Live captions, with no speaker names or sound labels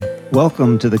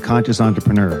Welcome to The Conscious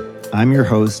Entrepreneur. I'm your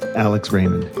host, Alex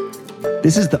Raymond.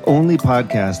 This is the only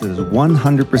podcast that is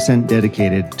 100%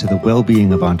 dedicated to the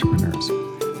well-being of entrepreneurs.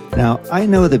 Now, I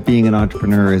know that being an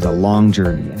entrepreneur is a long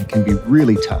journey and it can be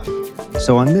really tough.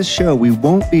 So on this show, we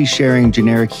won't be sharing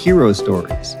generic hero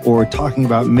stories or talking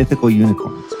about mythical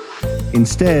unicorns.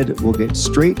 Instead, we'll get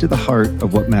straight to the heart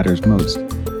of what matters most,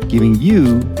 giving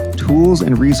you tools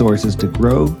and resources to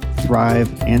grow, thrive,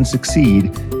 and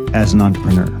succeed as an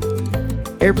entrepreneur.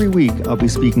 Every week, I'll be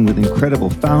speaking with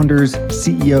incredible founders,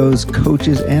 CEOs,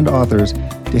 coaches, and authors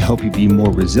to help you be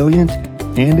more resilient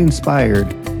and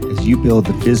inspired as you build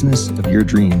the business of your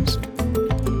dreams.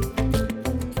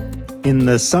 In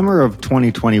the summer of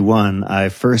 2021, I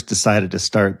first decided to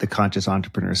start the Conscious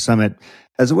Entrepreneur Summit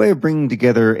as a way of bringing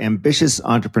together ambitious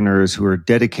entrepreneurs who are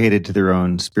dedicated to their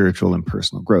own spiritual and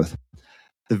personal growth.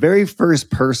 The very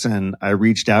first person I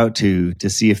reached out to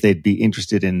see if they'd be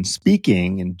interested in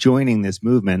speaking and joining this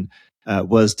movement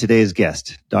was today's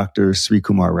guest, Dr.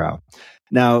 Srikumar Rao.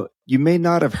 Now, you may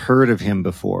not have heard of him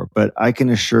before, but I can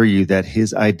assure you that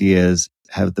his ideas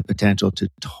have the potential to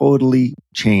totally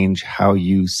change how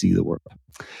you see the world.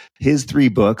 His 3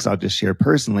 books, I'll just share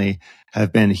personally,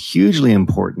 have been hugely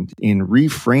important in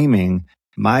reframing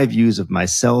my views of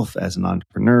myself as an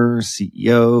entrepreneur,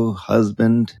 CEO,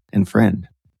 husband, and friend.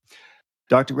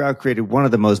 Dr. Rao created one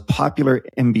of the most popular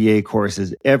MBA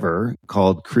courses ever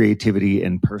called Creativity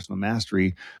and Personal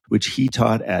Mastery, which he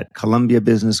taught at Columbia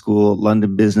Business School,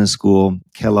 London Business School,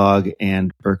 Kellogg,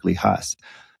 and Berkeley Haas.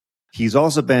 He's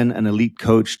also been an elite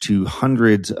coach to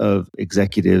hundreds of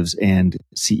executives and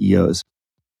CEOs.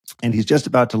 And he's just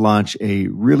about to launch a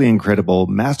really incredible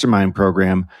mastermind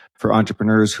program for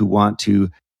entrepreneurs who want to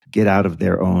get out of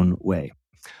their own way.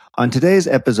 On today's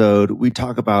episode, we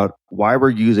talk about why we're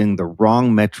using the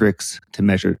wrong metrics to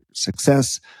measure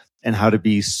success and how to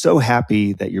be so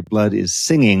happy that your blood is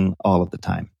singing all of the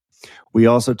time. We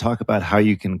also talk about how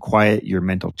you can quiet your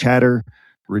mental chatter,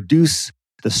 reduce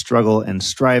the struggle and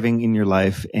striving in your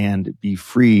life, and be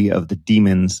free of the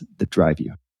demons that drive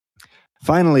you.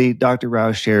 Finally, Dr.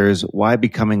 Rao shares why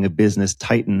becoming a business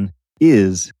titan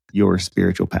is your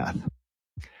spiritual path.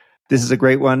 This is a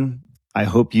great one. I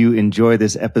hope you enjoy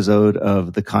this episode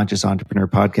of the Conscious Entrepreneur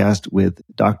Podcast with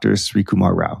Dr.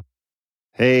 Srikumar Rao.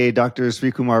 Hey, Dr.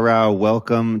 Srikumar Rao,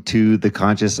 welcome to the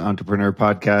Conscious Entrepreneur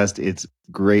Podcast. It's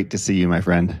great to see you, my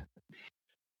friend.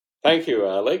 Thank you,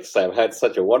 Alex. I've had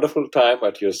such a wonderful time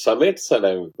at your summits, and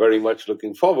I'm very much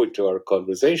looking forward to our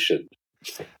conversation.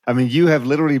 I mean, you have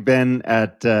literally been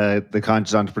at the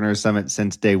Conscious Entrepreneur Summit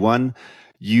since day one.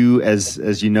 You,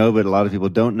 as you know, but a lot of people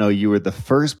don't know, you were the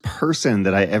first person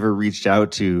that I ever reached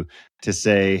out to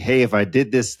say, hey, if I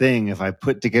did this thing, if I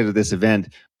put together this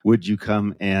event, would you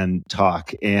come and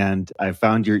talk? And I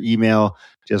found your email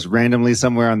just randomly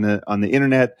somewhere on the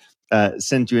internet,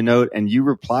 sent you a note, and you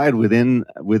replied within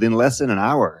less than an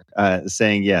hour,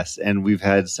 saying yes. And we've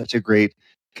had such a great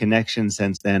connection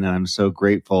since then, and I'm so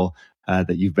grateful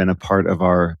that you've been a part of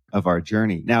our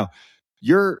journey. Now,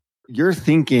 your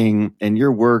thinking and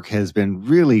your work has been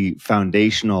really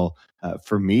foundational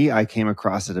for me. I came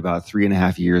across it about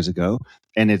 3.5 years ago,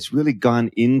 and it's really gone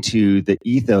into the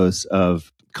ethos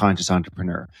of Conscious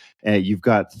Entrepreneur. You've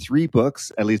got 3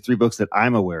 books, at least 3 books that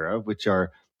I'm aware of, which are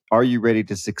You Ready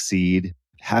to Succeed?,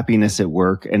 Happiness at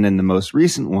Work, and then the most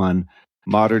recent one,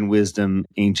 Modern Wisdom,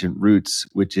 Ancient Roots,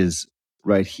 which is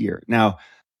right here. Now,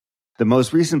 the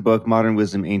most recent book, Modern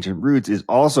Wisdom, Ancient Roots, is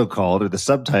also called, or the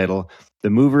subtitle,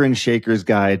 The Mover and Shaker's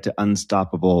Guide to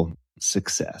Unstoppable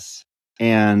Success.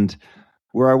 And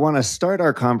where I want to start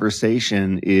our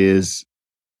conversation is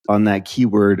on that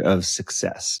keyword of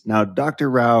success. Now, Dr.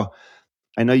 Rao,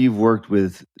 I know you've worked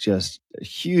with just a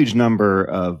huge number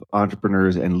of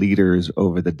entrepreneurs and leaders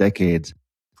over the decades.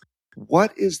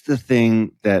 What is the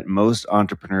thing that most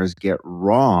entrepreneurs get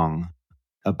wrong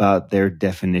about their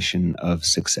definition of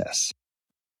success?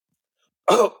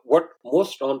 What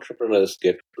most entrepreneurs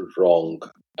get wrong,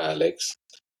 Alex,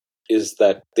 is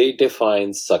that they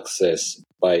define success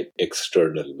by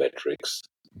external metrics.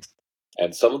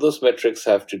 And some of those metrics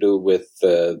have to do with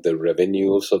the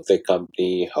revenues of the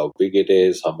company, how big it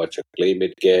is, how much acclaim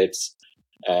it gets.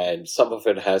 And some of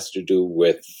it has to do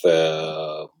with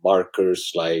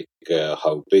markers like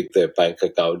how big their bank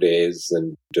account is,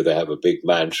 and do they have a big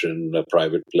mansion, a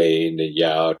private plane, a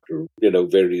yacht, or,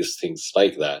 various things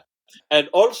like that. And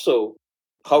also,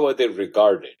 how are they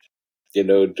regarded?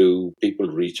 Do people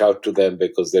reach out to them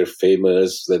because they're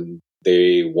famous and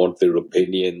they want their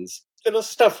opinions?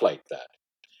 Stuff like that.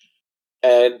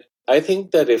 And I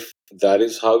think that if that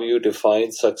is how you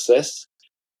define success,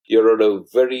 you're on a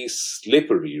very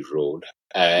slippery road.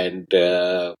 And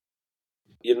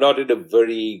you're not in a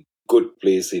very good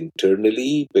place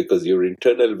internally because your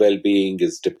internal well-being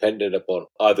is dependent upon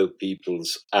other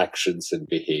people's actions and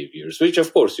behaviors, which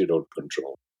of course you don't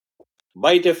control.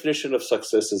 My definition of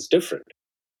success is different.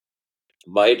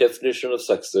 My definition of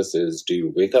success is, do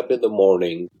you wake up in the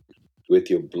morning with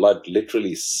your blood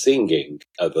literally singing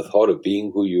at the thought of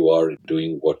being who you are and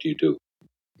doing what you do?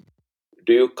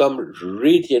 Do you come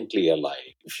radiantly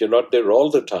alive? If you're not there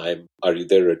all the time, are you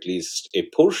there at least a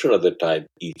portion of the time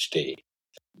each day?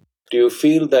 Do you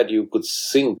feel that you could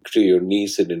sink to your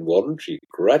knees in involuntary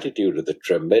gratitude at the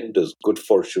tremendous good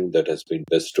fortune that has been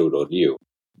bestowed on you?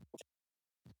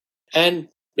 And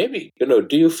maybe,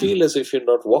 do you feel as if you're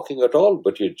not walking at all,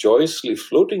 but you're joyously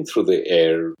floating through the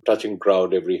air, touching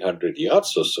ground every 100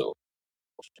 yards or so?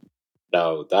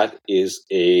 Now, that is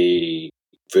a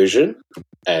vision,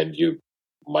 and you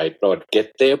might not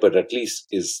get there, but at least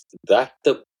is that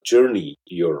the journey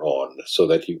you're on so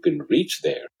that you can reach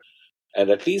there? And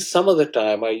at least some of the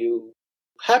time, are you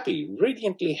happy,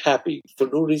 radiantly happy for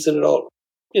no reason at all?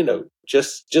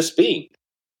 Just being.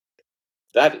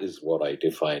 That is what I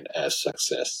define as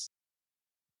success.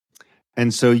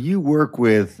 And so you work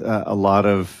with a lot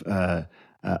of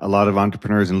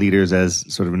entrepreneurs and leaders as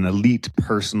sort of an elite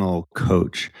personal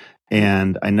coach.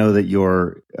 And I know that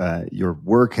your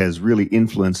work has really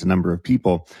influenced a number of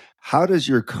people. How does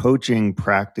your coaching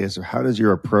practice, or how does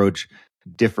your approach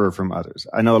differ from others?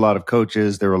 I know a lot of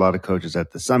coaches. There were a lot of coaches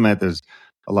at the summit. There's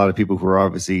a lot of people who are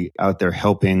obviously out there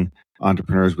helping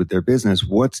entrepreneurs with their business.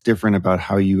 What's different about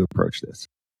how you approach this?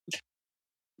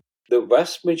 The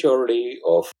vast majority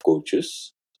of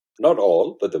coaches, not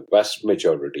all, but the vast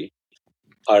majority,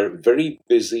 are very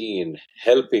busy in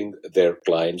helping their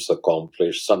clients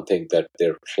accomplish something that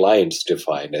their clients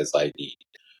define as I need.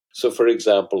 So, for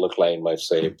example, a client might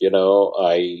say,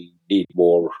 I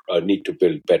need to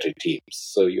build better teams.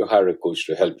 So you hire a coach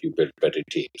to help you build better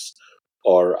teams.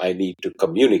 Or I need to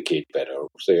communicate better.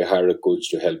 So you hire a coach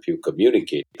to help you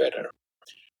communicate better.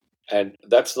 And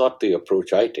that's not the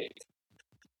approach I take.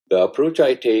 The approach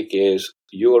I take is,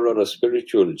 you are on a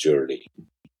spiritual journey.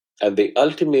 And the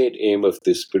ultimate aim of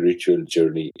this spiritual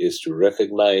journey is to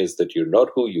recognize that you're not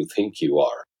who you think you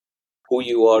are. Who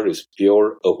you are is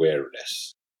pure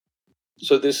awareness.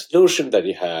 So this notion that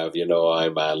you have,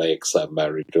 I'm Alex, I'm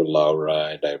married to Laura,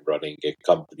 and I'm running a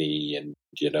company, and,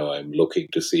 I'm looking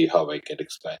to see how I can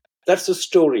expand. That's a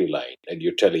storyline, and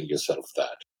you're telling yourself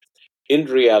that. In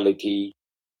reality,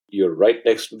 you're right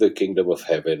next to the kingdom of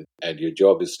heaven, and your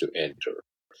job is to enter.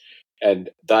 And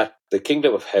that the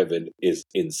kingdom of heaven is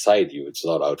inside you. It's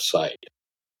not outside.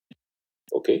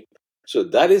 Okay? So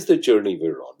that is the journey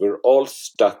we're on. We're all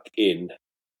stuck in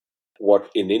what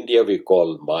in India we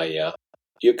call Maya.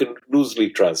 You can loosely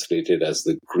translate it as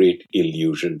the great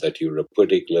illusion that you're a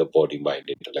particular body-mind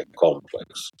intellect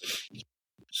complex.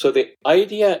 So the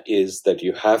idea is that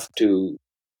you have to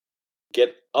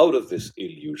get out of this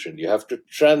illusion. You have to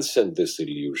transcend this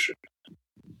illusion.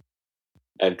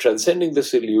 And transcending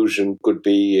this illusion could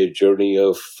be a journey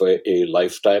of a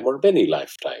lifetime or many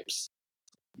lifetimes.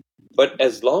 But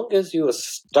as long as you are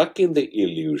stuck in the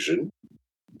illusion,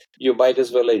 you might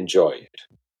as well enjoy it.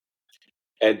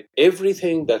 And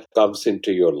everything that comes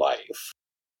into your life,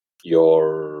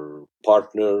 your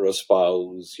partner or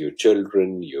spouse, your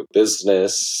children, your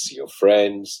business, your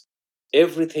friends,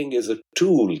 everything is a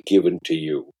tool given to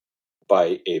you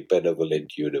by a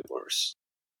benevolent universe.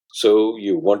 So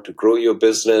you want to grow your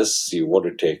business, you want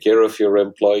to take care of your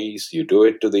employees, you do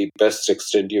it to the best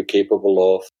extent you're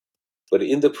capable of. But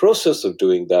in the process of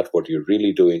doing that, what you're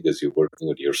really doing is you're working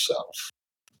on yourself.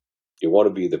 You want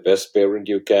to be the best parent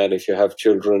you can if you have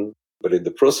children, but in the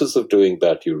process of doing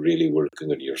that, you're really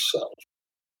working on yourself.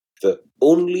 The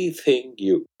only thing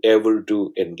you ever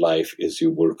do in life is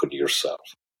you work on yourself.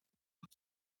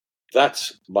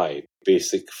 That's my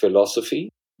basic philosophy.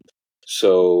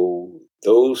 So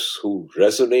those who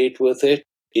resonate with it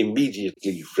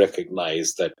immediately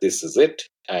recognize that this is it,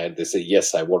 and they say,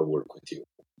 yes, I want to work with you.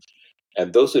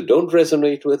 And those who don't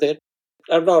resonate with it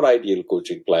are not ideal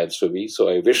coaching clients for me, so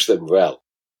I wish them well.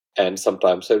 And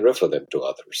sometimes I refer them to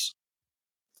others.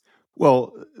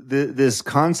 Well, this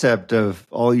concept of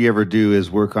all you ever do is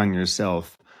work on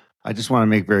yourself, I just want to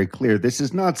make very clear, this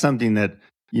is not something that,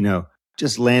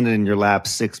 just landed in your lap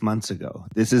 6 months ago.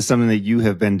 This is something that you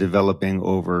have been developing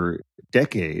over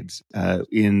decades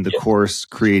in the course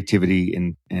Creativity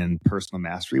and Personal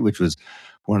Mastery, which was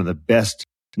one of the best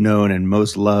known and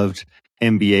most loved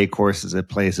MBA courses at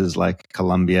places like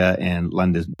Columbia and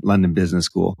London Business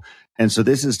School. And so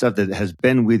this is stuff that has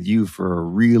been with you for a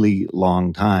really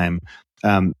long time.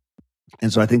 And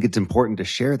so I think it's important to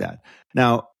share that.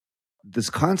 Now, this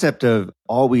concept of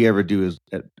all we ever do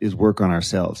is work on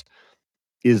ourselves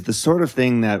is the sort of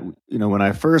thing that, when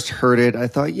I first heard it, I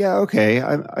thought, yeah, okay,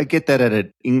 I get that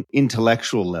at an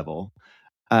intellectual level.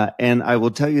 And I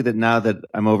will tell you that now that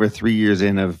I'm over 3 years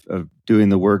in of doing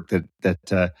the work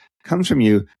that comes from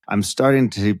you, I'm starting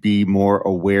to be more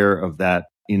aware of that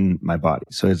in my body.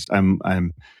 So it's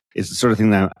the sort of thing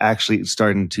that I'm actually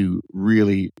starting to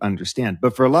really understand.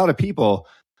 But for a lot of people,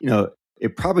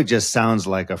 it probably just sounds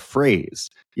like a phrase,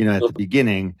 at the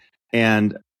beginning.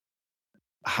 And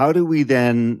how do we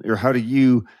then, or how do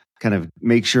you kind of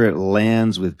make sure it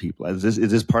lands with people? Is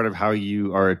this part of how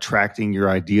you are attracting your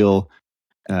ideal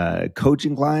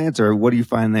coaching clients, or what do you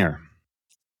find there?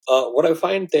 What I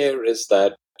find there is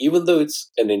that even though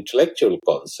it's an intellectual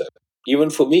concept,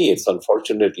 even for me, it's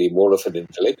unfortunately more of an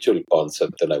intellectual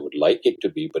concept than I would like it to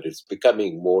be, but it's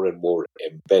becoming more and more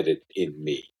embedded in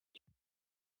me.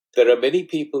 There are many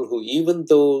people who, even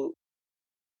though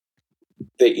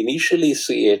they initially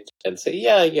see it and say,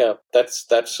 yeah, that's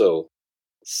so,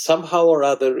 somehow or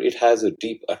other it has a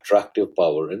deep attractive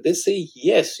power. And they say,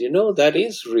 yes, that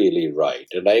is really right.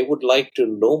 And I would like to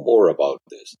know more about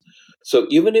this. So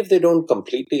even if they don't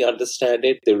completely understand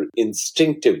it, they're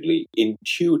instinctively,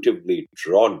 intuitively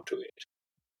drawn to it.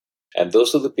 And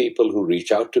those are the people who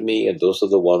reach out to me, and those are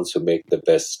the ones who make the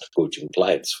best coaching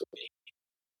clients for me.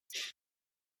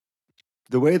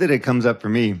 The way that it comes up for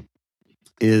me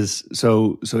is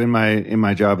so in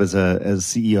my job as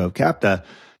CEO of Capta,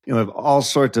 we have all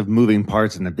sorts of moving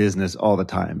parts in the business all the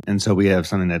time. And so we have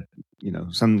something that,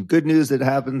 some good news that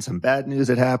happens, some bad news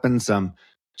that happens, some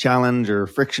challenge or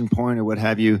friction point or what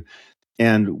have you.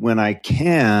 And when I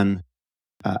can,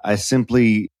 I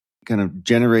simply kind of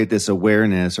generate this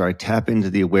awareness, or I tap into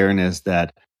the awareness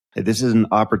that hey, this is an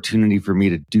opportunity for me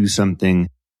to do something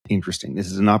interesting.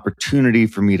 This is an opportunity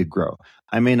for me to grow.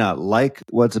 I may not like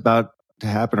what's about to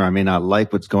happen, or I may not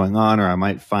like what's going on, or I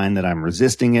might find that I'm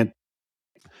resisting it.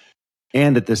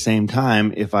 And at the same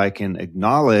time, if I can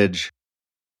acknowledge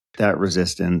that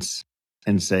resistance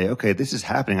and say, okay, this is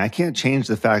happening. I can't change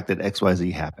the fact that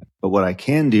XYZ happened, but what I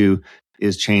can do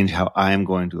is change how I am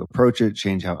going to approach it,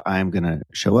 change how I'm going to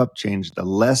show up, change the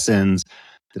lessons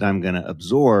that I'm going to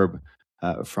absorb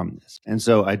from this. And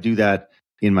so I do that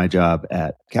in my job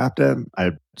at Capta.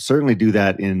 I certainly do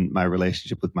that in my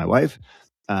relationship with my wife.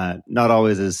 Not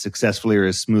always as successfully or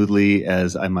as smoothly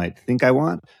as I might think I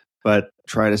want, but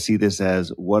try to see this as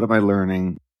what am I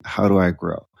learning? How do I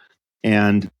grow?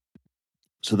 And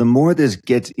so the more this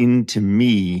gets into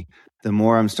me, the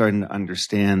more I'm starting to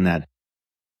understand that,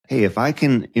 hey, if I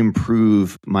can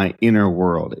improve my inner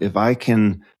world, if I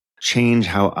can change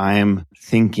how I'm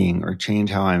thinking or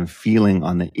change how I'm feeling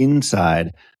on the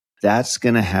inside, that's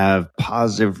going to have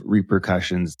positive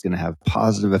repercussions. It's going to have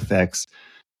positive effects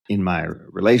in my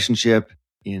relationship,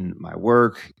 in my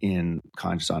work, in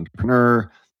conscious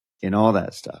entrepreneur, in all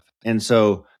that stuff. And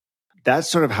so that's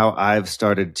sort of how I've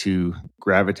started to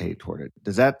gravitate toward it.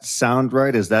 Does that sound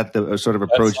right? Is that the sort of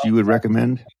approach you would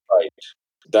recommend? Right.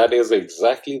 That is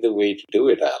exactly the way to do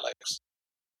it, Alex.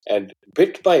 And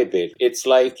bit by bit, it's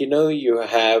like, you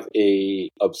have a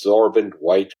absorbent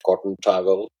white cotton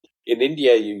towel. In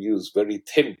India, you use very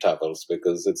thin towels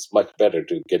because it's much better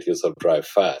to get yourself dry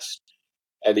fast.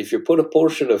 And if you put a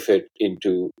portion of it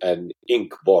into an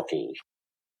ink bottle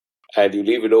and you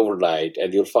leave it overnight,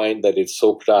 and you'll find that it's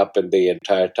soaked up and the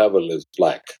entire towel is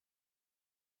black.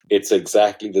 It's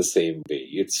exactly the same way.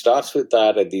 It starts with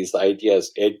that, and these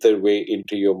ideas edge their way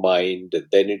into your mind and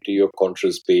then into your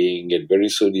conscious being, and very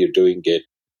soon you're doing it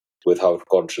without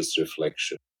conscious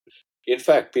reflection. In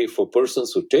fact, for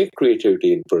persons who take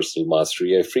creativity and personal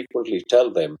mastery, I frequently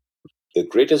tell them the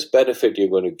greatest benefit you're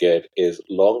going to get is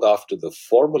long after the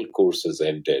formal course is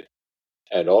ended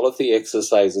and all of the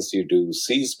exercises you do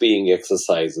cease being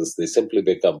exercises, they simply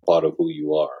become part of who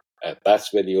you are. And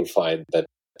that's when you'll find that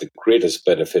the greatest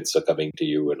benefits are coming to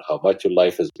you and how much your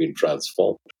life has been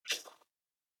transformed.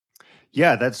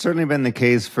 Yeah, that's certainly been the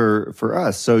case for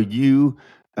us. So you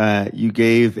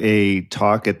gave a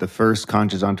talk at the first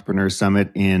Conscious Entrepreneur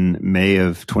Summit in May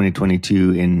of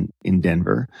 2022 in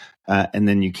Denver, and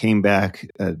then you came back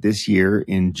this year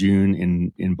in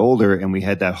June in Boulder, and we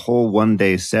had that whole 1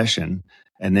 day session,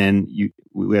 and then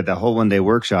we had that whole 1 day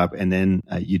workshop, and then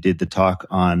you did the talk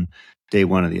on day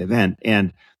one of the event,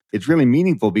 and it's really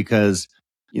meaningful because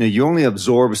you only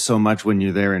absorb so much when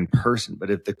you're there in person, but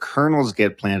if the kernels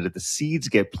get planted, if the seeds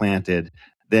get planted,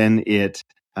 then then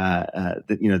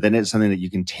it's something that you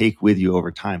can take with you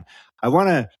over time. I want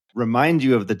to remind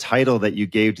you of the title that you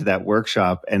gave to that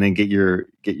workshop and then get your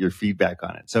feedback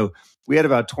on it. So we had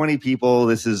about 20 people.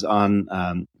 This is on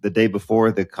the day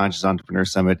before the Conscious Entrepreneur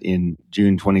Summit in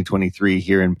June 2023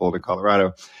 here in Boulder,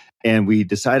 Colorado. And we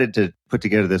decided to put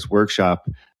together this workshop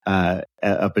up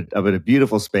at a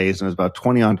beautiful space. And there was about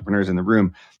 20 entrepreneurs in the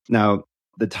room. Now,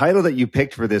 the title that you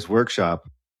picked for this workshop,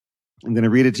 I'm going to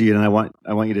read it to you, and I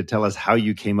want you to tell us how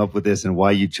you came up with this and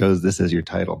why you chose this as your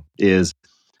title, is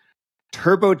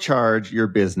turbocharge your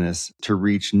business to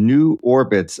reach new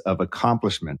orbits of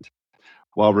accomplishment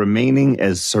while remaining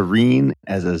as serene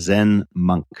as a Zen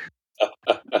monk.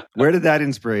 Where did that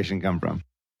inspiration come from?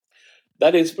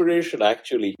 That inspiration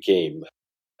actually came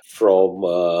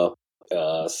from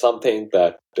something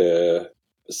that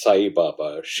Sai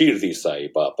Baba, Shirdi Sai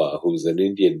Baba, who's an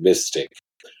Indian mystic,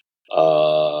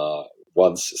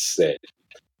 once said.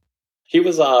 He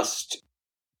was asked,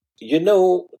 you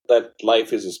know that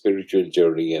life is a spiritual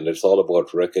journey and it's all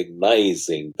about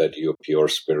recognizing that you're pure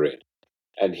spirit.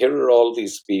 And here are all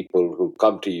these people who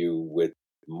come to you with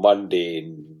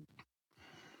mundane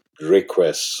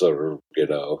requests or,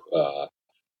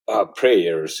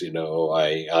 prayers.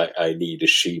 I need a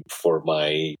sheep for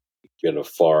my,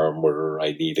 farm, or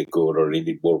I need a goat, or I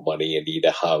need more money, I need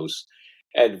a house.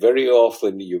 And very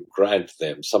often you grant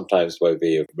them, sometimes by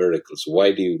way of miracles.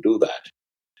 Why do you do that?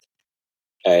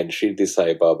 And Shirdi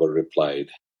Sai Baba replied,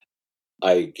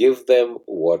 I give them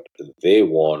what they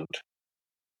want,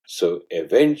 so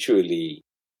eventually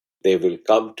they will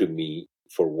come to me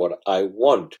for what I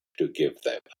want to give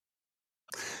them.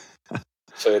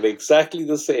 So in exactly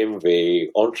the same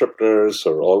way, entrepreneurs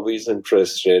are always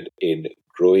interested in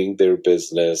growing their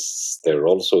business. They're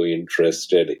also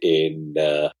interested in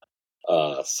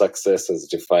success as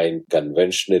defined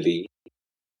conventionally.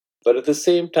 But at the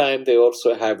same time, they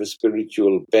also have a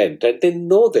spiritual bent, and they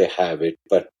know they have it,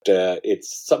 but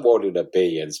it's somewhat in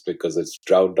abeyance because it's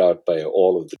drowned out by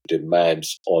all of the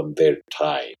demands on their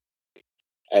time.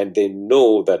 And they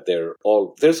know that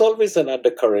there's always an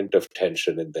undercurrent of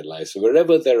tension in their lives. So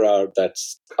wherever there are, that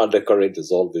undercurrent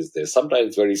is always there.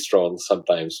 Sometimes very strong,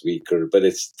 sometimes weaker, but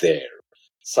it's there.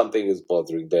 Something is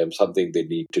bothering them, something they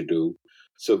need to do.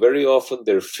 So very often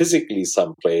they're physically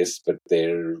someplace, but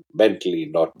they're mentally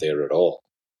not there at all.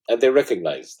 And they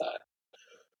recognize that.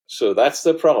 So that's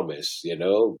the promise,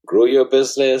 grow your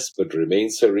business, but remain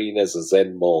serene as a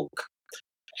Zen monk.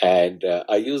 And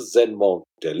I use Zen monk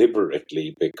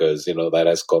deliberately because, that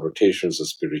has connotations of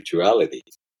spirituality.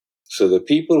 So the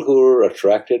people who are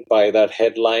attracted by that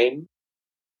headline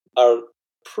are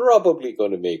probably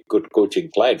going to make good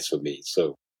coaching clients for me.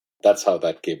 So that's how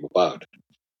that came about.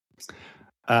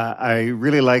 I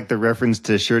really like the reference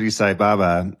to Shirdi Sai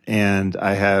Baba, and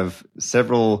I have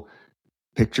several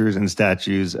pictures and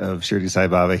statues of Shirdi Sai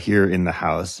Baba here in the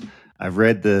house. I've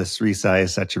read the Sri Sai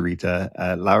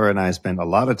Satcharita. Laura and I spent a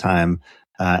lot of time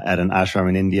at an ashram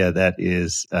in India that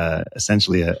is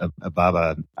essentially a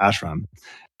Baba ashram.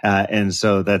 And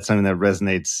so that's something that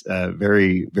resonates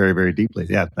very, very, very deeply.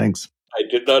 Yeah, thanks. I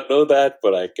did not know that,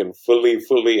 but I can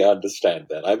fully understand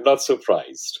that. I'm not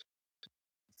surprised.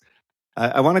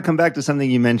 I want to come back to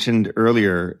something you mentioned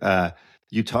earlier.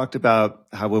 You talked about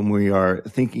how when we are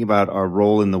thinking about our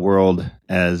role in the world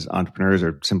as entrepreneurs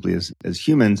or simply as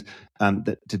humans,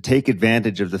 that to take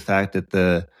advantage of the fact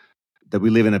that we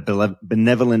live in a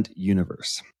benevolent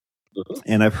universe. Mm-hmm.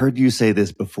 And I've heard you say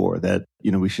this before, that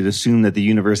we should assume that the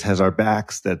universe has our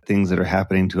backs, that things that are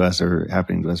happening to us are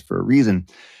happening to us for a reason.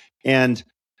 And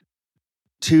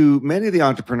to many of the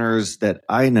entrepreneurs that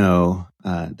I know,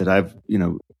 that I've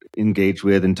engaged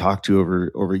with and talked to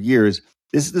over years,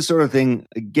 this is the sort of thing,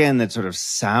 again, that sort of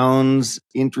sounds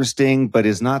interesting, but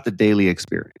is not the daily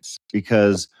experience.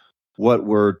 Because what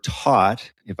we're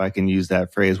taught, if I can use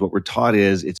that phrase, what we're taught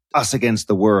is it's us against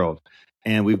the world.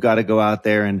 And we've got to go out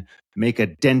there and make a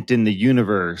dent in the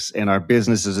universe. And our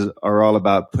businesses are all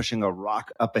about pushing a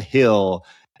rock up a hill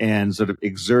and sort of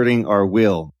exerting our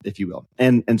will, if you will.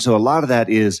 And so a lot of that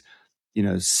is,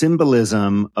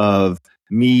 symbolism of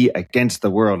me against the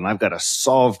world, and I've got to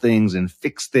solve things and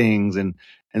fix things and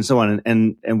so on.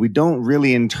 And we don't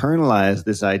really internalize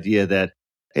this idea that,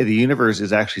 hey, the universe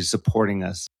is actually supporting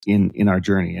us in our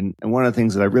journey. And one of the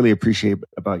things that I really appreciate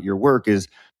about your work is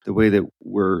the way that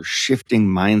we're shifting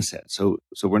mindset. So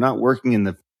we're not working in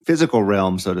the physical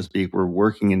realm, so to speak. We're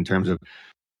working in terms of,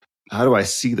 how do I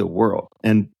see the world?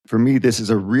 And for me, this is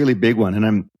a really big one.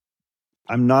 And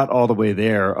I'm not all the way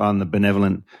there on the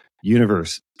benevolent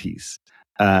universe piece.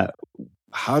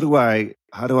 How do I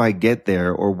How do I get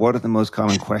there? Or what are the most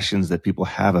common questions that people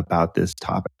have about this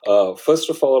topic? First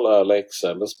of all, Alex,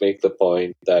 I must make the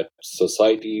point that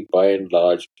society, by and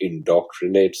large,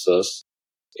 indoctrinates us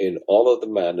in all of the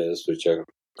manners which are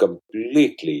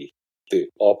completely the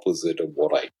opposite of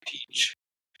what I teach.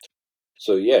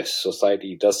 So yes,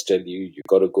 society does tell you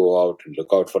got to go out and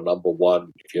look out for number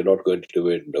one. If you're not going to do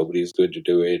it, nobody's going to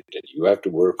do it. And you have to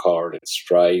work hard and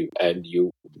strive, and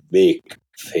you make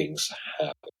things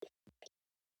happen.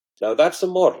 Now that's a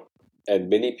model. And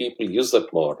many people use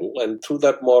that model. And through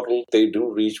that model, they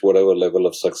do reach whatever level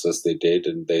of success they did.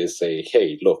 And they say,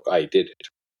 hey, look, I did it.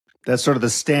 That's sort of the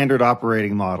standard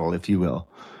operating model, if you will.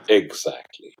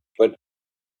 Exactly. But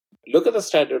look at the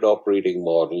standard operating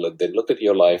model and then look at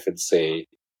your life and say,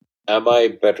 am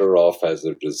I better off as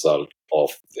a result of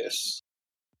this?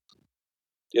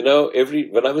 You know,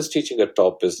 when I was teaching at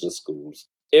top business schools,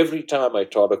 every time I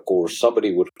taught a course,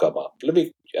 somebody would come up. Let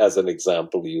me, as an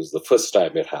example, use the first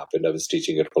time it happened. I was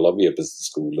teaching at Columbia Business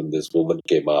School, and this woman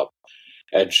came up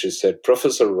and she said,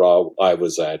 Professor Rao, I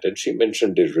was at, and she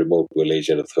mentioned a remote village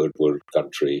in a third world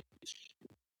country.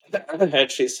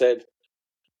 And she said,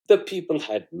 the people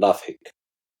had nothing.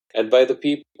 And by the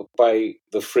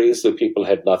phrase "the people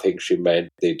had nothing," she meant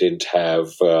they didn't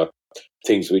have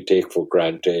things we take for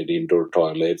granted: indoor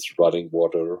toilets, running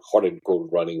water, hot and cold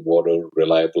running water,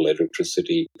 reliable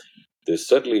electricity. They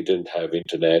certainly didn't have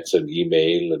internets and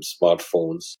email and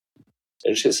smartphones.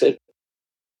 And she said,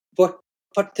 "But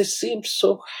they seemed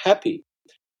so happy."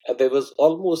 And there was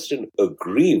almost an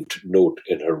aggrieved note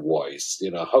in her voice.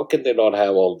 You know, how can they not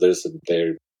have all this and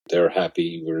they're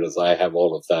happy, whereas I have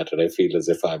all of that and I feel as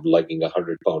if I'm lugging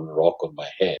 100-pound rock on my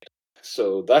head.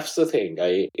 So that's the thing.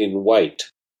 I invite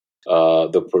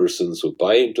the persons who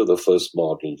buy into the first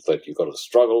model that you got to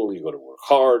struggle, you got to work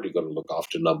hard, you got to look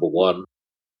after number one.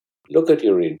 Look at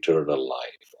your internal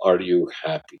life. Are you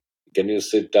happy? Can you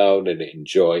sit down and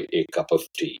enjoy a cup of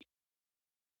tea?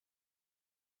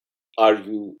 Are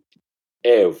you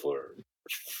ever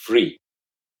free,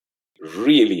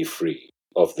 really free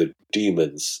of the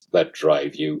demons that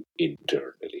drive you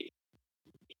internally?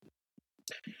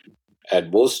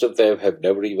 And most of them have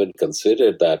never even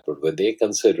considered that, but when they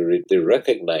consider it, they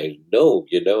recognize, no,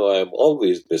 you know, I'm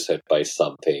always beset by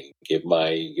something.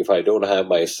 If I don't have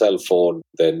my cell phone,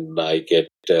 then I get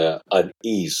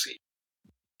uneasy.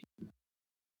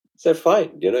 So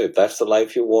fine, you know, if that's the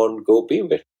life you want, go be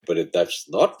with it. But if that's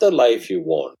not the life you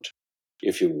want,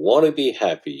 if you want to be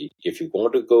happy, if you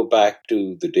want to go back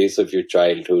to the days of your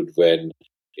childhood when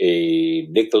a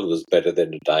nickel was better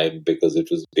than a dime because it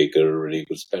was bigger and you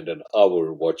could spend an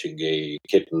hour watching a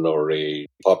kitten or a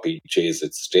puppy chase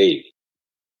its tail.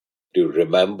 Do you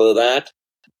remember that?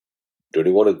 Don't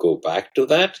you want to go back to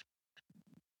that?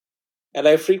 And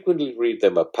I frequently read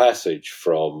them a passage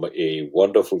from a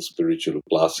wonderful spiritual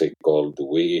classic called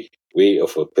The Way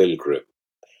of a Pilgrim.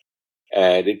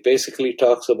 And it basically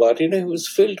talks about, you know, he was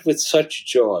filled with such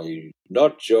joy,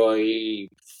 not joy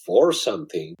for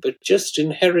something, but just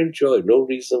inherent joy, no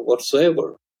reason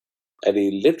whatsoever. And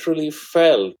he literally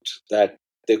felt that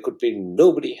there could be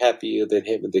nobody happier than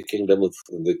him in the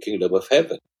kingdom of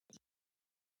heaven.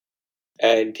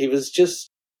 And he was just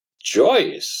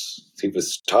joyous. He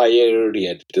was tired, he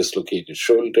had a dislocated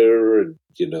shoulder, and,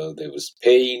 you know, there was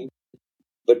pain.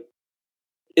 But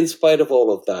in spite of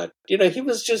all of that, you know, he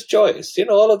was just joyous. You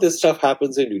know, all of this stuff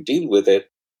happens and you deal with it,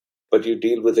 but you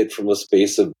deal with it from a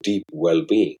space of deep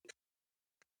well-being.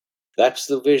 That's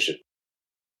the vision.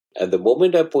 And the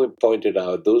moment I pointed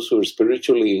out, those who are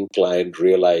spiritually inclined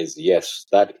realize, yes,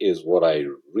 that is what I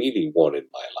really want in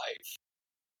my life.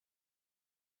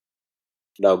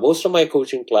 Now, most of my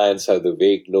coaching clients have the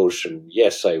vague notion,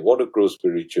 yes, I want to grow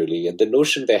spiritually. And the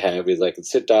notion they have is I can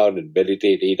sit down and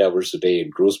meditate 8 hours a day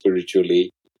and grow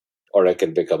spiritually, or I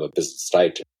can become a business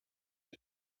titan.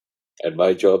 And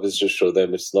my job is to show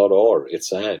them it's not or,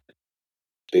 it's and.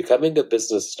 Becoming a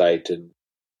business titan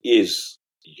is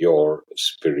your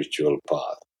spiritual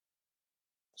path.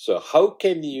 So how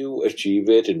can you achieve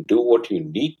it and do what you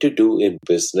need to do in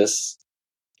business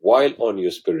while on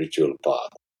your spiritual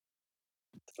path?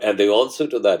 And the answer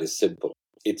to that is simple.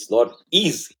 It's not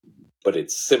easy, but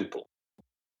it's simple.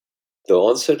 The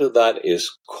answer to that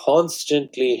is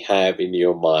constantly have in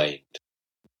your mind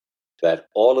that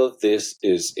all of this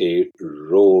is a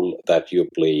role that you're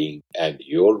playing and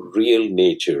your real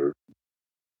nature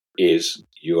is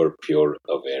your pure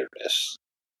awareness.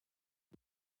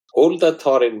 Hold that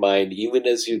thought in mind even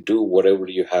as you do whatever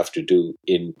you have to do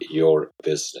in your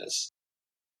business.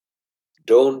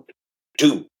 Don't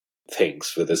do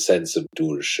things with a sense of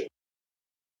doership.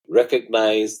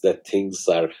 Recognize that things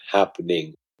are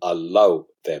happening. Allow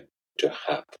them to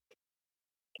happen.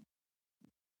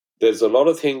 There's a lot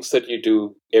of things that you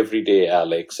do every day,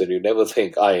 Alex, and you never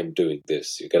think, I am doing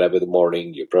this. You get up in the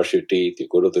morning, you brush your teeth, you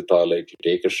go to the toilet, you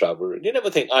take a shower, and you never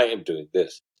think, I am doing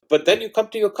this. But then you come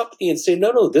to your company and say,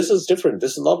 no, this is different.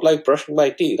 This is not like brushing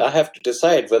my teeth. I have to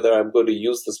decide whether I'm going to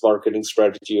use this marketing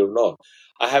strategy or not.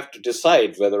 I have to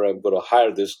decide whether I'm going to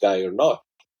hire this guy or not.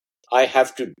 I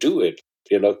have to do it.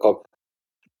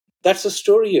 That's a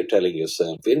story you're telling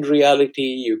yourself. In reality,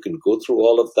 you can go through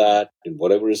all of that, and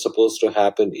whatever is supposed to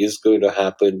happen is going to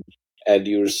happen, and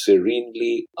you're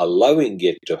serenely allowing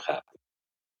it to happen.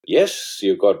 Yes,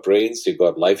 you've got brains, you've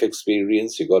got life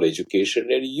experience, you've got education,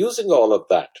 and you're using all of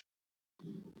that.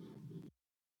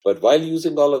 But while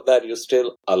using all of that, you're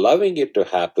still allowing it to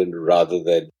happen rather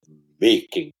than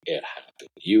making it happen.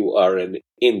 You are an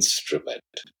instrument.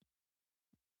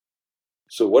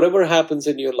 So whatever happens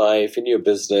in your life, in your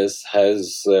business,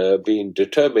 has been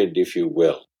determined, if you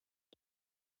will.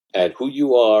 And who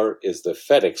you are is the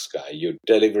FedEx guy. You're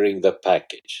delivering the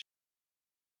package.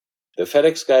 The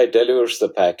FedEx guy delivers the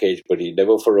package, but he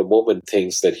never for a moment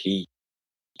thinks that he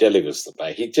delivers the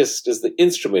package. He just is the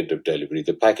instrument of delivery.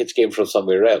 The package came from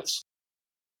somewhere else.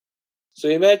 So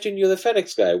imagine you're the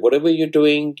FedEx guy. Whatever you're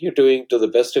doing to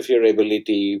the best of your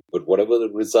ability, but whatever the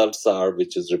results are,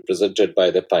 which is represented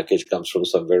by the package, comes from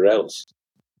somewhere else.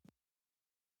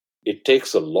 It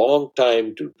takes a long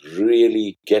time to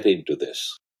really get into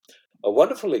this. A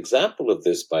wonderful example of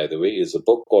this, by the way, is a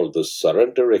book called The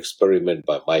Surrender Experiment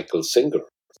by Michael Singer.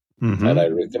 Mm-hmm. And I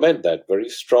recommend that very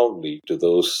strongly to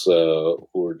those who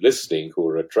are listening, who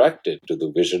are attracted to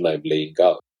the vision I'm laying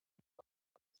out.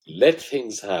 Let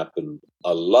things happen.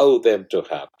 Allow them to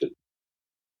happen.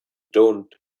 Don't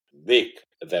make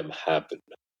them happen.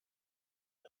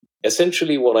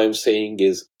 Essentially, what I'm saying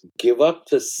is give up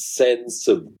the sense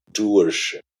of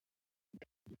doership.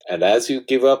 And as you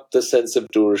give up the sense of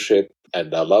doership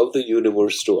and allow the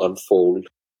universe to unfold,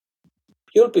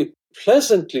 you'll be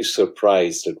pleasantly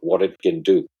surprised at what it can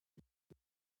do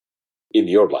in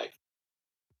your life.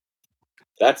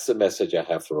 That's the message I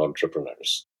have for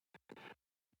entrepreneurs.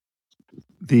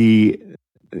 I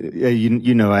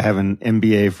have an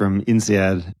MBA from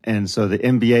INSEAD, and so the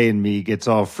MBA in me gets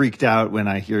all freaked out when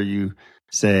I hear you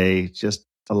say just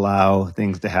allow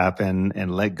things to happen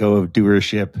and let go of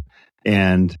doership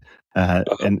and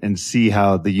see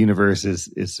how the universe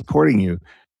is supporting you.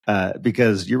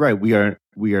 Because you're right, we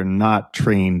are not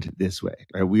trained this way.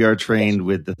 Right? We are trained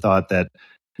with the thought that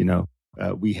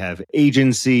we have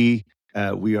agency.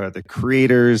 We are the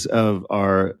creators of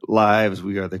our lives.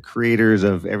 We are the creators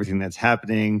of everything that's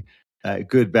happening,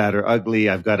 good, bad, or ugly.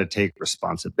 I've got to take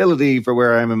responsibility for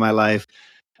where I am in my life,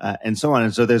 and so on.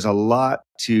 And so there's a lot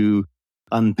to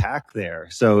unpack there.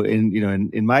 So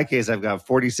in my case, I've got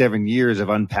 47 years of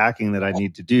unpacking that I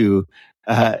need to do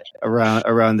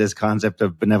around this concept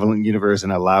of benevolent universe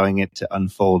and allowing it to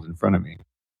unfold in front of me.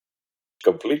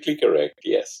 Completely correct.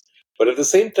 Yes. But at the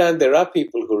same time, there are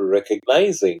people who are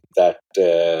recognizing that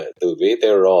the way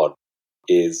they're on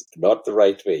is not the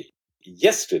right way.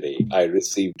 Yesterday, I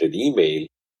received an email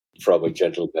from a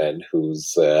gentleman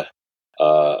who's the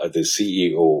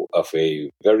CEO of a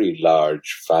very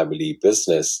large family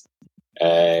business.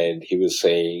 And he was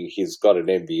saying he's got an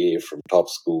MBA from top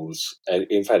schools. And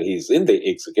in fact, he's in the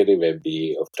executive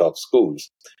MBA of top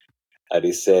schools. And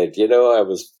he said, I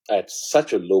was at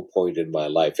such a low point in my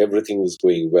life. Everything was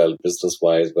going well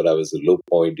business-wise, but I was at a low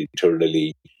point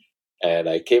internally. And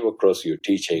I came across your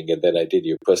teaching, and then I did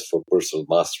your Quest for Personal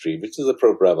Mastery, which is a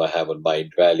program I have on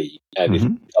Mind Valley. And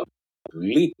it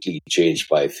completely changed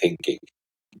my thinking.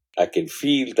 I can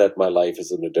feel that my life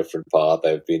is in a different path.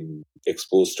 I've been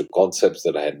exposed to concepts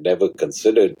that I had never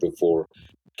considered before.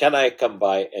 Can I come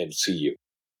by and see you?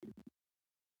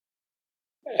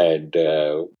 And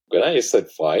when I said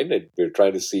fine, and we're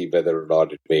trying to see whether or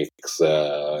not it makes,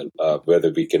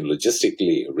 whether we can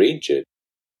logistically arrange it.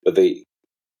 But the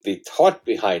thought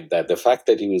behind that, the fact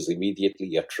that he was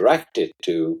immediately attracted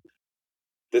to,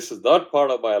 this is not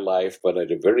part of my life, but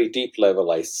at a very deep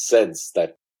level, I sense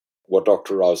that what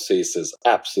Dr. Rao says is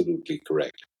absolutely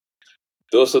correct.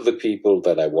 Those are the people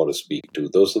that I want to speak to.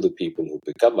 Those are the people who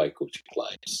become my coaching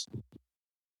clients.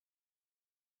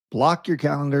 Block your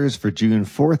calendars for June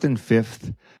 4th and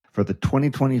 5th for the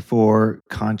 2024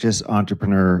 Conscious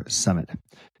Entrepreneur Summit.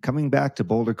 Coming back to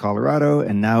Boulder, Colorado,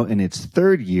 and now in its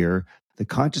third year, the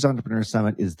Conscious Entrepreneur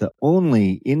Summit is the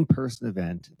only in-person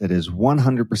event that is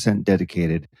 100%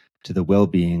 dedicated to the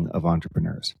well-being of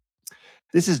entrepreneurs.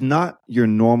 This is not your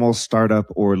normal startup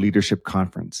or leadership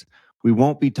conference. We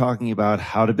won't be talking about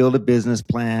how to build a business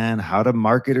plan, how to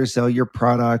market or sell your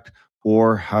product,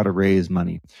 or how to raise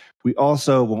money. We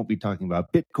also won't be talking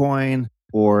about Bitcoin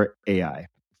or AI.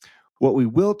 What we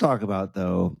will talk about,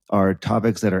 though, are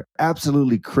topics that are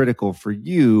absolutely critical for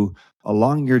you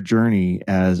along your journey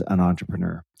as an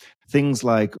entrepreneur. Things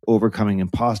like overcoming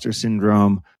imposter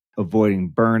syndrome,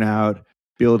 avoiding burnout,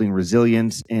 building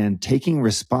resilience, and taking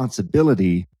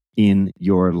responsibility in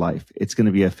your life. It's going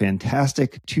to be a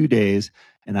fantastic 2 days,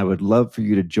 and I would love for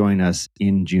you to join us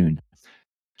in June.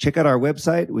 Check out our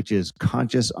website, which is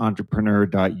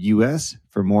consciousentrepreneur.us,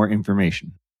 for more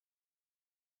information.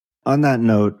 On that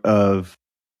note of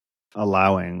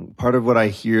allowing, part of what I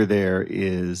hear there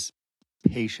is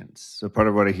patience. So part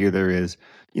of what I hear there is,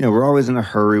 we're always in a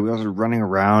hurry. We're always running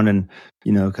around and,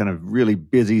 kind of really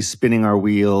busy spinning our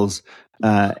wheels.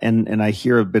 And I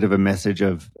hear a bit of a message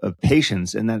of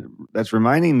patience. And that's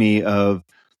reminding me of,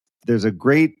 there's a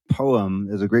great poem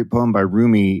by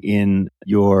Rumi in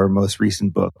your most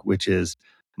recent book, which is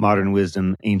Modern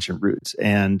Wisdom, Ancient Roots.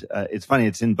 And it's funny,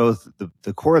 it's in both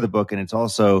the core of the book, and it's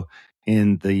also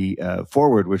in the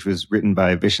foreword, which was written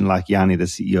by Vishen Lakhiani, the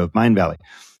CEO of Mindvalley.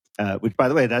 Which, by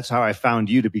the way, that's how I found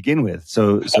you to begin with.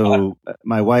 So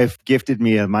my wife gifted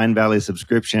me a Mindvalley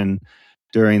subscription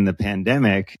during the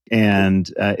pandemic,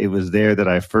 and it was there that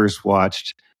I first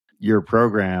watched your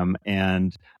program.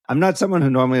 And I'm not someone who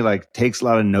normally takes a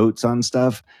lot of notes on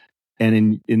stuff.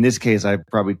 And in this case, I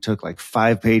probably took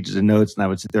 5 pages of notes, and I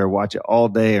would sit there and watch it all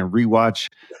day and rewatch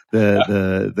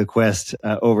the quest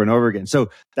over and over again.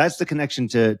 So that's the connection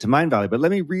to Mindvalley. But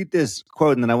let me read this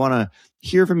quote, and then I want to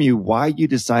hear from you why you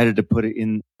decided to put it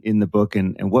in the book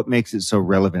and what makes it so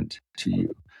relevant to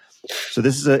you. So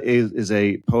this is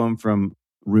a poem from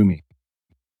Rumi.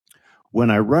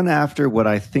 When I run after what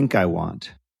I think I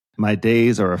want, my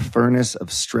days are a furnace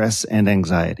of stress and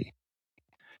anxiety.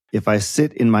 If I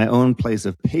sit in my own place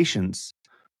of patience,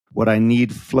 what I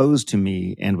need flows to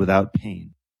me and without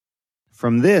pain.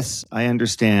 From this, I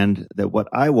understand that what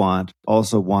I want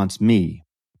also wants me,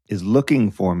 is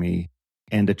looking for me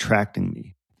and attracting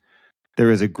me. There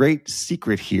is a great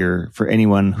secret here for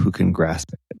anyone who can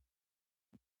grasp it.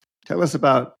 Tell us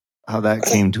about how that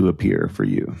came to appear for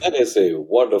you. That is a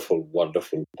wonderful,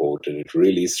 wonderful quote, and it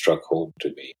really struck home to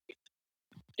me.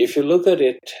 If you look at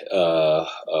it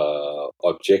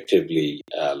objectively,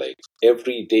 Alex,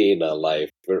 every day in our life,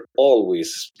 we're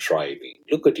always striving.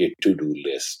 Look at your to-do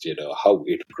list, how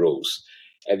it grows.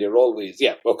 And you're always,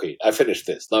 okay, I finished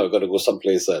this. Now I've got to go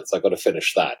someplace else. I've got to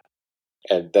finish that.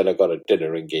 And then I've got a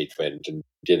dinner engagement. And,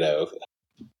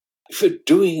 if we're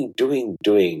doing,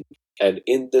 and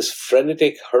in this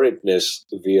frenetic hurriedness,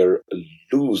 we are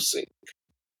losing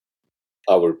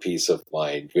our peace of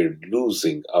mind. We're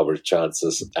losing our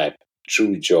chances at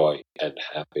true joy and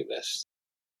happiness.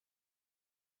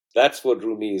 That's what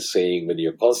Rumi is saying. When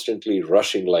you're constantly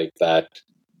rushing like that,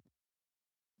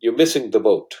 you're missing the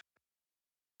boat.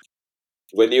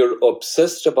 When you're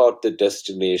obsessed about the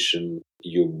destination,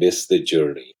 you miss the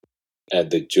journey. And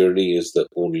the journey is the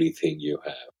only thing you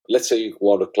have. Let's say you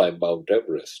want to climb Mount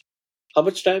Everest. How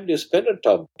much time do you spend on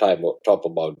top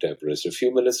of Mount Everest? A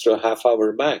few minutes to a half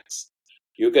hour max.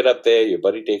 You get up there, your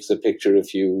buddy takes a picture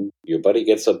of you, your buddy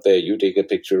gets up there, you take a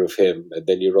picture of him, and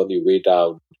then you're on your way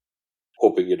down,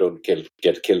 hoping you don't get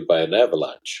killed by an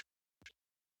avalanche.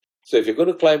 So if you're going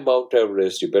to climb Mount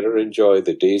Everest, you better enjoy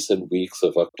the days and weeks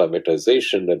of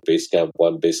acclimatization at Base Camp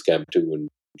 1, Base Camp 2, and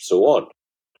so on.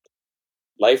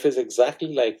 Life is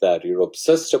exactly like that. You're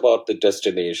obsessed about the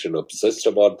destination, obsessed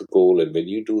about the goal, and when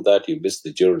you do that, you miss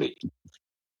the journey.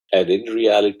 And in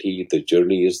reality, the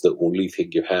journey is the only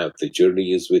thing you have. The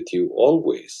journey is with you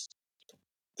always.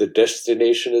 The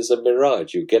destination is a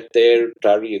mirage. You get there,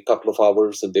 tarry a couple of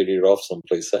hours, and then you're off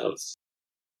someplace else.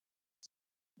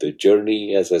 The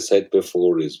journey, as I said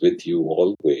before, is with you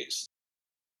always.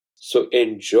 So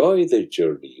enjoy the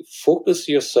journey. Focus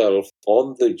yourself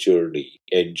on the journey.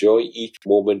 Enjoy each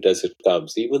moment as it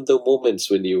comes, even the moments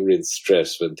when you're in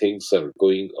stress, when things are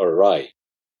going awry.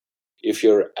 If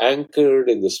you're anchored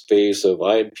in the space of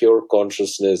I am pure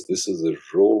consciousness, this is the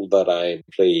role that I am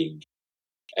playing,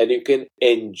 and you can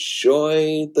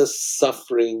enjoy the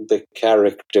suffering the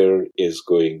character is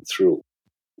going through.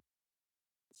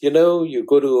 You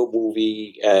go to a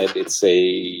movie and it's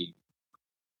a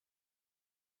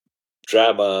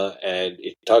drama and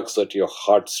it tugs at your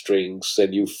heartstrings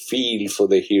and you feel for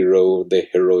the hero, the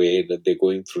heroine, and they're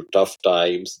going through tough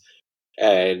times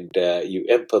and you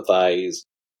empathize,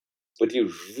 but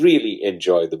you really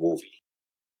enjoy the movie.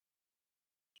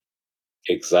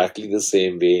 Exactly the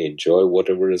same way, enjoy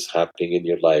whatever is happening in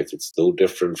your life. It's no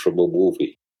different from a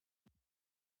movie.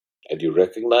 And you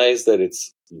recognize that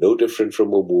it's no different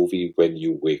from a movie when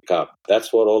you wake up.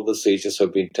 That's what all the sages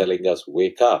have been telling us.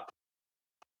 Wake up.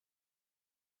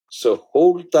 So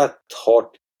hold that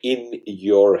thought in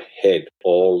your head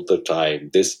all the time.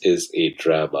 This is a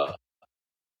drama.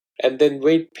 And then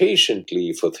wait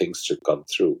patiently for things to come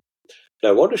through. Now,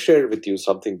 I want to share with you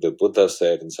something the Buddha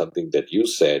said and something that you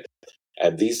said,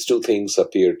 and these two things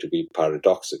appear to be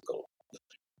paradoxical.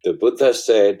 The Buddha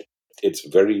said it's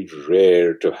very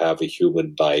rare to have a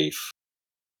human life.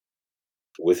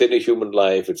 Within a human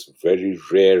life, it's very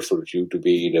rare for you to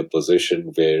be in a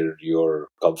position where you're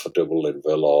comfortable and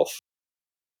well off.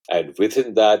 And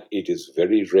within that, it is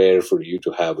very rare for you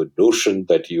to have a notion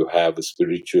that you have a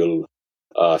spiritual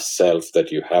self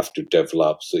that you have to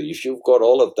develop. So if you've got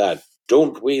all of that,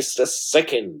 don't waste a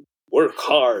second. Work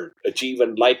hard, achieve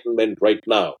enlightenment right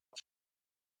now.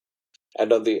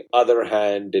 And on the other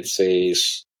hand, it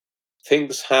says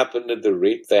things happen at the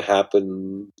rate they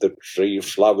happen. The tree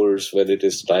flowers when it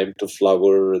is time to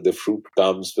flower. The fruit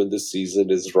comes when the season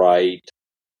is right.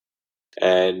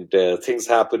 And things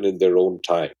happen in their own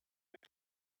time.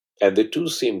 And the two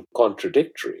seem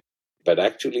contradictory, but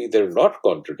actually they're not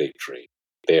contradictory.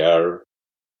 They are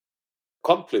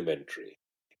complementary.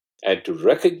 And to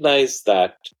recognize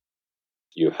that,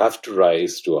 you have to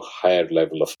rise to a higher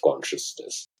level of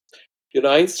consciousness.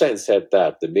 Einstein said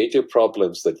that the major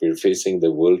problems that we're facing in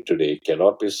the world today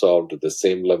cannot be solved at the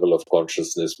same level of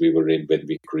consciousness we were in when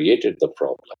we created the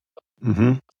problem.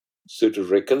 Mm-hmm. So to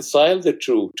reconcile the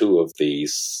two of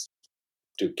these,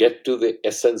 to get to the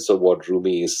essence of what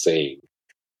Rumi is saying,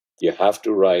 you have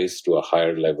to rise to a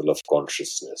higher level of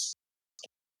consciousness.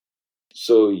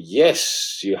 So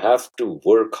yes, you have to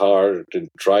work hard and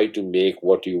try to make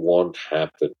what you want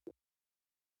happen.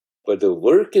 But the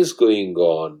work is going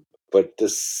on, but the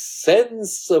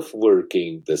sense of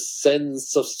working, the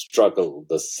sense of struggle,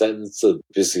 the sense of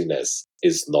busyness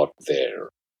is not there.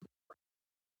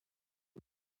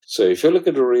 So if you look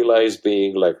at a realized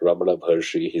being like Ramana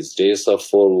Maharshi, his days are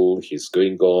full, he's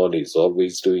going on, he's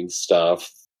always doing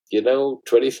stuff.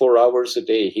 24 hours a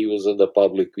day, he was in the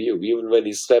public view. Even when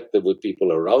he slept, there were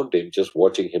people around him just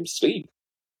watching him sleep.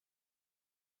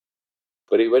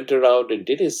 But he went around and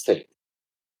did his thing.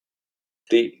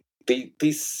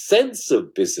 The sense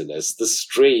of busyness, the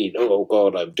strain, oh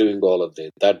God, I'm doing all of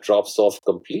this, that drops off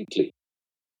completely.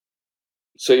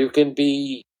 So you can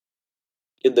be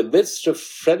in the midst of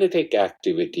frenetic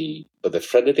activity, but the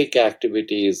frenetic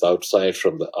activity is outside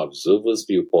from the observer's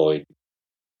viewpoint.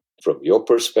 From your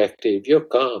perspective, you're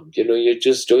calm. You're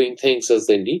just doing things as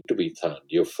they need to be done.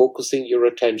 You're focusing your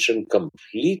attention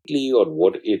completely on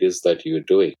what it is that you're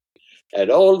doing.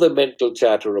 And all the mental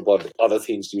chatter about other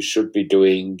things you should be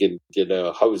doing and,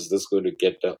 how is this going to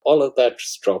get done? All of that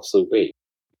just drops away.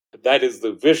 That is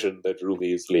the vision that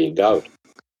Rumi is laying out.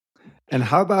 And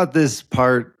how about this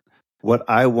part, what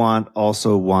I want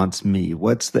also wants me?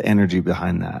 What's the energy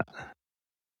behind that?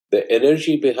 The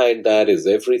energy behind that is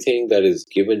everything that is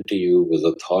given to you was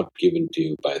a thought given to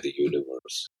you by the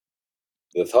universe.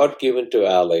 The thought given to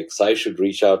Alex, I should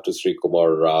reach out to Sri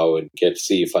Kumar Rao and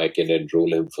see if I can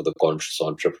enroll him for the Conscious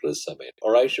Entrepreneur Summit.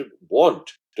 Or I should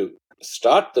want to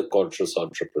start the Conscious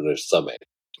Entrepreneur Summit.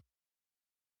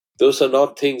 Those are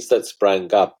not things that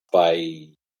sprang up by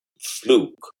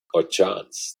fluke or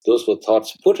chance. Those were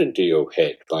thoughts put into your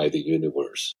head by the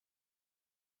universe.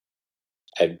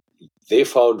 And they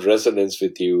found resonance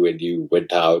with you and you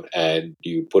went out and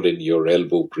you put in your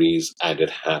elbow grease and it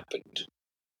happened.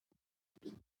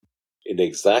 In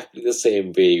exactly the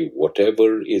same way,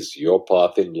 whatever is your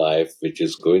path in life, which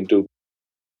is going to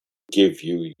give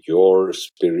you your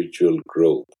spiritual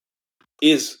growth,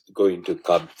 is going to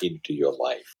come into your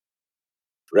life.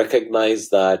 Recognize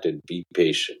that and be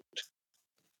patient.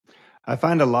 I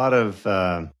find a lot of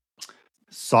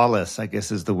solace, I guess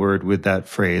is the word, with that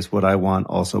phrase, what I want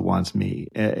also wants me.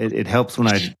 It helps when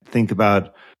I think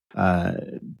about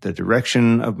the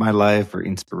direction of my life or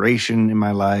inspiration in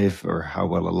my life or how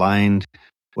well aligned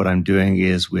what I'm doing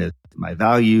is with my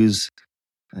values,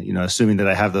 assuming that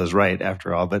I have those right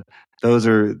after all. But those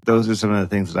are some of the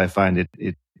things that I find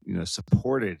it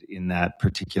supported in that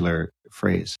particular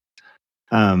phrase.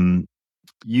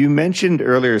 You mentioned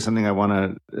earlier something I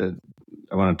want to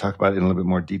talk about in a little bit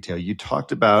more detail. You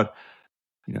talked about,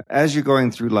 as you're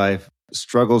going through life,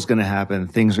 struggle's going to happen,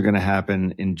 things are going to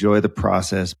happen. Enjoy the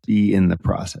process, be in the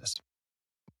process.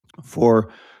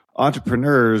 For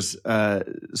entrepreneurs,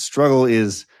 struggle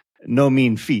is no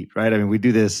mean feat, right? I mean, we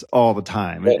do this all the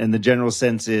time. Right. And the general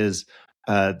sense is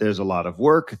there's a lot of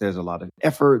work, there's a lot of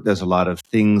effort, there's a lot of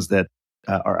things that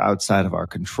are outside of our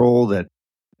control that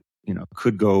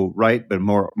could go right, but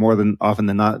more than often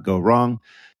than not go wrong.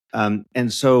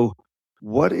 And so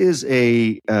what is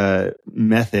a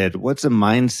method, what's a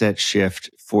mindset shift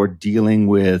for dealing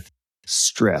with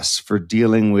stress, for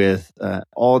dealing with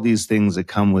all these things that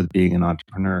come with being an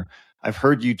entrepreneur. I've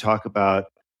heard you talk about,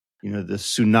 the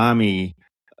tsunami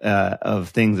of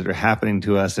things that are happening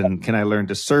to us, and can I learn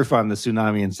to surf on the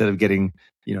tsunami instead of getting,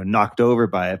 knocked over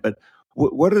by it? But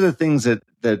what are the things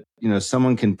that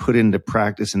someone can put into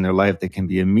practice in their life that can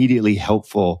be immediately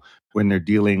helpful when they're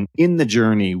dealing in the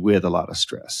journey with a lot of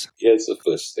stress? Here's the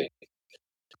first thing.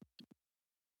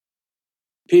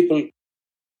 People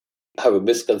have a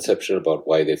misconception about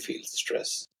why they feel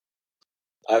stress.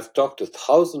 I've talked to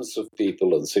thousands of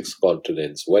people on 6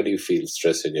 continents. Why do you feel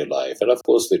stress in your life? And of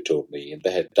course, they told me, and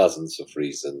they had dozens of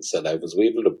reasons. And I was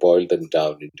able to boil them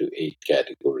down into 8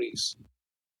 categories.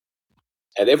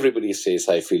 And everybody says,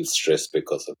 I feel stressed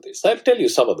because of this. I'll tell you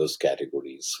some of those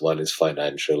categories. One is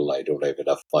financial. I don't have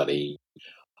enough money.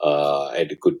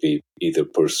 And it could be either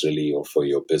personally or for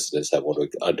your business. I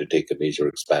want to undertake a major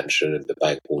expansion and the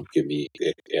bank won't give me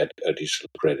additional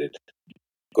credit.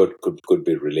 Could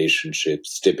be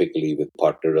relationships, typically with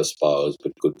partner or spouse,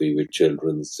 but could be with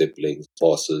children, siblings,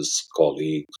 bosses,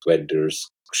 colleagues, vendors,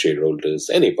 shareholders,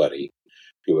 anybody.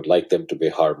 You would like them to be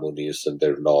harmonious and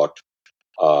they're not.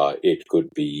 It could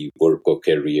be work or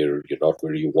career. You're not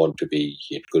where you want to be.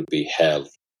 It could be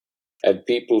health. And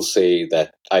people say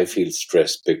that I feel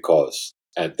stressed because,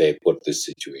 and they put this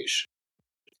situation.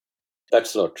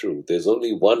 That's not true. There's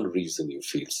only one reason you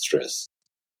feel stress.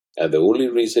 And the only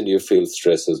reason you feel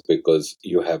stress is because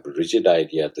you have a rigid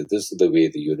idea that this is the way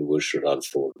the universe should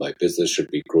unfold. My business should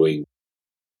be growing,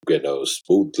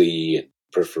 smoothly and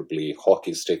preferably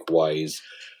hockey stick wise.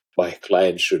 My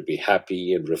clients should be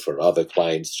happy and refer other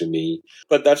clients to me.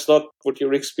 But that's not what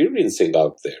you're experiencing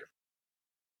out there.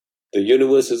 The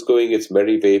universe is going its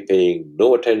merry way, paying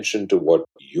no attention to what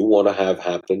you want to have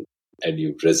happen. And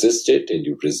you resist it and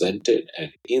you resent it.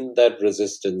 And in that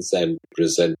resistance and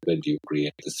resentment, you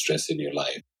create the stress in your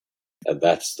life. And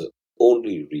that's the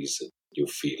only reason you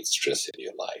feel stress in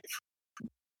your life.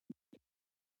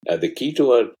 And the key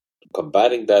to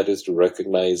combating that is to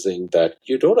recognizing that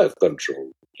you don't have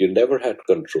control. You never had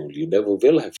control. You never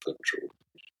will have control.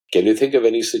 Can you think of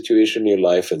any situation in your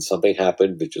life and something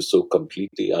happened which was so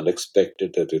completely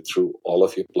unexpected that it threw all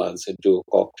of your plans into a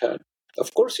cocktail?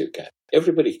 Of course you can.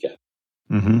 Everybody can.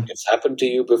 Mm-hmm. It's happened to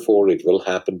you before. It will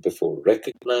happen before.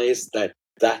 Recognize that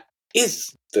that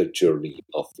is the journey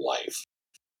of life.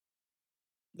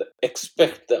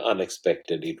 Expect the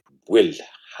unexpected. It will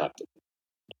happen.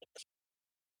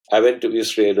 I went to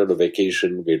Israel on a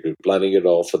vacation. We'd been planning it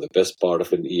all for the best part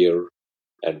of an year.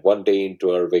 And one day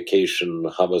into our vacation,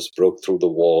 Hamas broke through the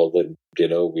wall and,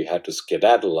 we had to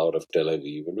skedaddle out of Tel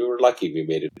Aviv. And we were lucky we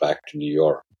made it back to New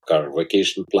York. Our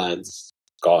vacation plans,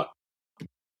 gone.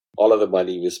 All of the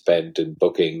money we spent in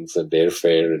bookings and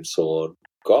airfare and so on,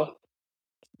 gone.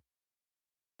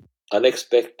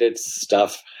 Unexpected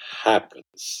stuff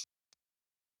happens.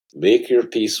 Make your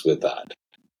peace with that.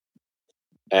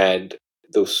 And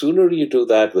the sooner you do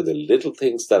that with the little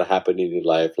things that happen in your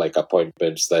life, like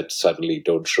appointments that suddenly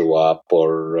don't show up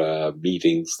or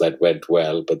meetings that went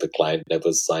well, but the client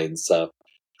never signs up,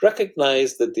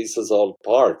 recognize that this is all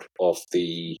part of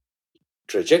the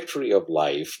trajectory of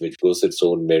life, which goes its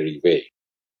own merry way,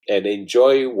 and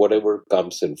enjoy whatever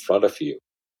comes in front of you.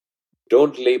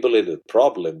 Don't label it a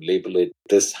problem, label it,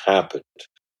 this happened.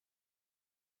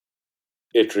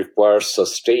 It requires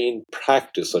sustained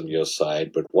practice on your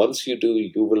side, but once you do,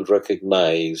 you will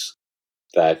recognize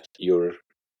that you're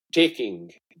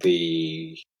taking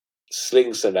the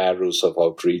slings and arrows of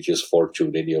outrageous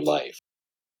fortune in your life.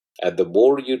 And the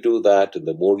more you do that, and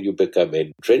the more you become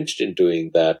entrenched in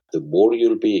doing that, the more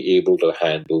you'll be able to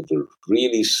handle the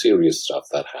really serious stuff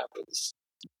that happens.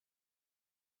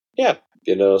 Yeah,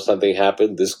 something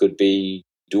happened. This could be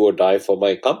do or die for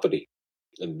my company,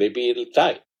 and maybe it'll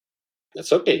die.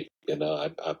 That's okay.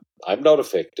 I'm not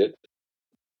affected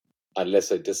unless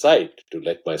I decide to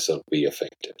let myself be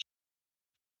affected.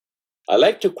 I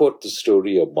like to quote the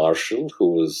story of Marshall,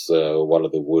 who was one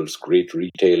of the world's great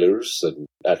retailers and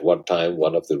at one time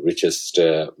one of the richest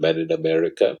men in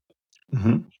America.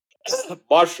 Mm-hmm.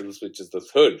 Marshall's, which is the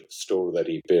third store that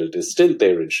he built, is still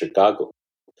there in Chicago.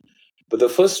 But the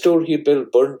first store he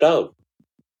built burned down.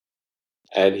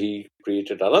 And he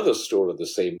created another store in the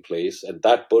same place, and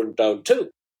that burned down too.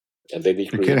 And then he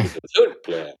created a third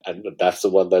player, and that's the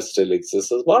one that still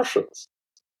exists as Marshall's.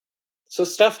 So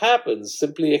stuff happens.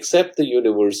 Simply accept the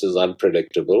universe is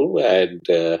unpredictable, and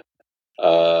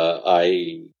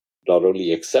I not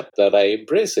only accept that, I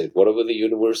embrace it. Whatever the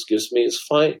universe gives me is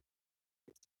fine.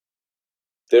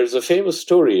 There's a famous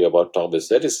story about Thomas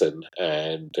Edison,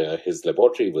 and his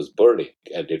laboratory was burning,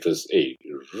 and it was a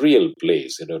real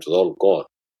blaze. It was all gone.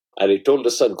 And he told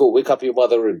the son, go wake up your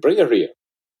mother and bring her here.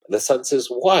 And the son says,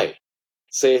 why?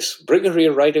 Says, bring her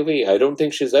here right away. I don't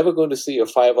think she's ever going to see a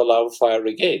 5-alarm fire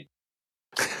again.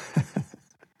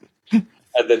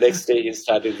 And the next day he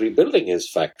started rebuilding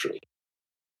his factory.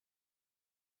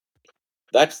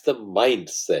 That's the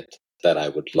mindset that I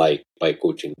would like my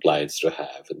coaching clients to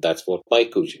have. And that's what my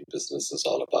coaching business is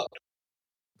all about.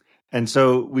 And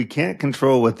so we can't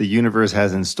control what the universe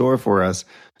has in store for us.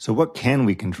 So what can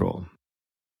we control?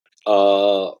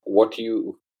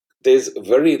 There's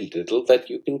very little that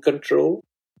you can control,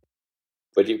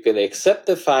 but you can accept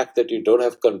the fact that you don't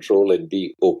have control and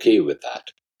be okay with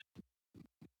that.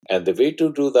 And the way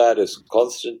to do that is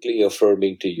constantly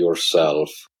affirming to yourself,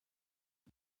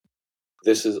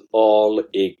 this is all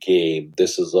a game.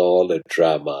 This is all a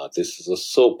drama. This is a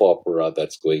soap opera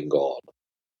that's going on.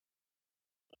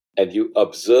 And you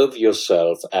observe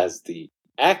yourself as the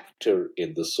actor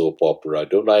in the soap opera.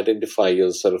 Don't identify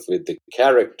yourself with the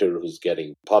character who's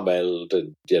getting pummeled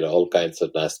and all kinds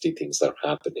of nasty things are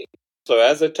happening. So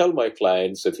as I tell my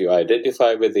clients, if you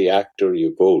identify with the actor,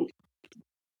 you're gold.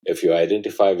 If you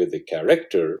identify with the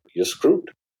character, you're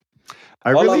screwed.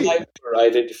 All our life we're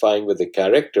identifying with the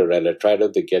character, and I try to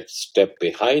get step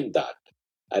behind that.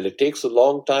 And it takes a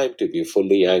long time to be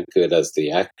fully anchored as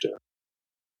the actor.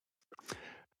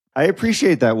 I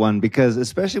appreciate that one, because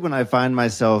especially when I find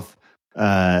myself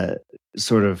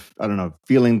sort of, I don't know,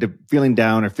 feeling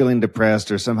down or feeling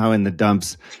depressed or somehow in the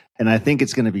dumps, and I think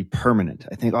it's going to be permanent.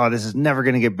 I think, oh, this is never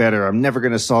going to get better. I'm never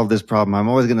going to solve this problem. I'm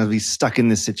always going to be stuck in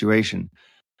this situation.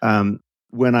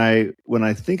 When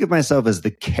I think of myself as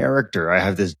the character, I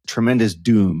have this tremendous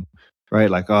doom, right?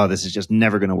 Like, oh, this is just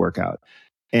never going to work out.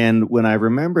 And when I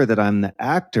remember that I'm the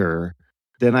actor,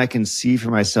 then I can see for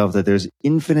myself that there's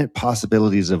infinite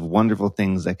possibilities of wonderful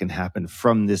things that can happen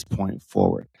from this point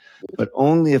forward. But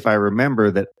only if I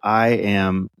remember that I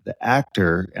am the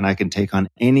actor and I can take on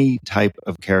any type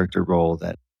of character role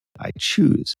that I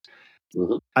choose.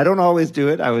 Mm-hmm. I don't always do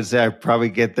it. I would say I probably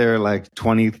get there like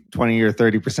 20 or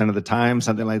 30% of the time,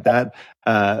 something like that.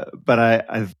 But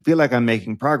I feel like I'm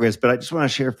making progress. But I just want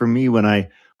to share, for me, when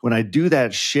I do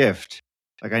that shift,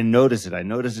 like I notice it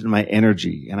in my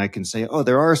energy, and I can say, oh,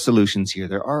 there are solutions here.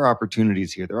 There are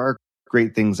opportunities here. There are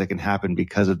great things that can happen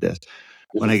because of this.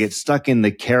 When I get stuck in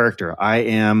the character, I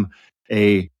am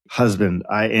a husband.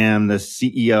 I am the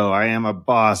CEO. I am a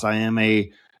boss. I am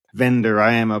a vendor.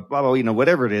 I am a blah, blah,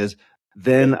 whatever it is.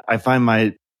 Then I find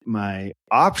my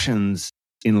options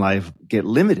in life get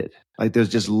limited. Like there's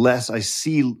just less, I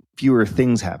see fewer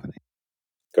things happening.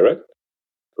 Correct.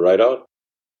 Right on.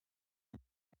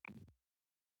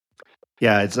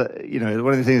 Yeah, it's one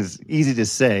of the things that's easy to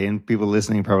say, and people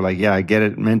listening are probably like, yeah, I get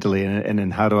it mentally, and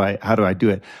then how do I do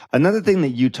it? Another thing that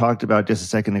you talked about just a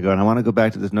second ago, and I want to go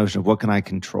back to this notion of what can I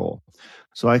control.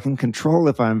 So I can control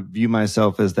if I view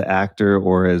myself as the actor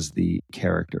or as the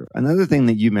character. Another thing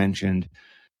that you mentioned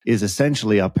is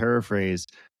essentially, I'll paraphrase,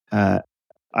 I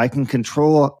can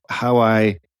control how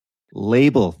I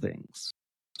label things.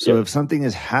 So if something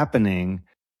is happening,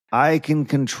 I can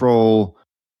control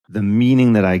the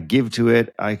meaning that I give to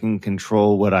it. I can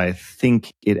control what I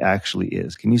think it actually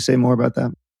is. Can you say more about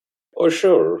that? Oh,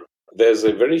 sure. There's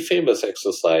a very famous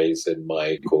exercise in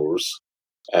my course,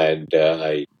 and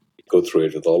I go through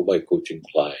it with all my coaching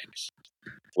clients.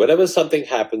 Whenever something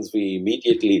happens, we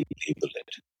immediately label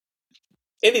it.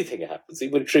 Anything happens,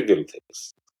 even trivial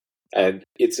things. And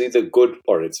it's either good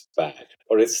or it's bad,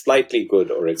 or it's slightly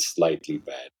good or it's slightly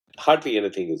bad. Hardly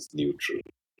anything is neutral.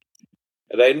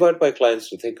 And I invite my clients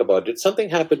to think about, did something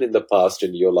happen in the past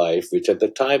in your life, which at the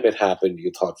time it happened, you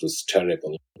thought was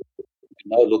terrible? And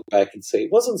now look back and say,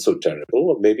 it wasn't so terrible,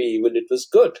 or maybe even it was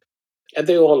good. And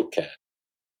they all can.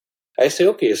 I say,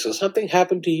 okay, so something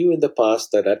happened to you in the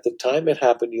past that at the time it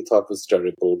happened, you thought was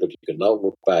terrible, but you can now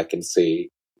look back and say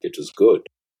it was good.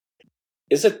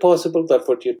 Is it possible that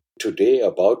what you're today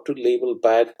about to label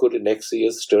bad could in next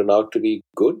years turn out to be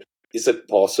good? Is it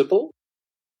possible?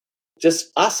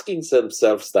 Just asking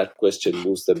themselves that question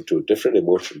moves them to a different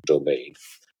emotional domain.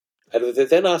 And they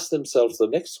then ask themselves the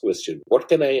next question, what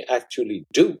can I actually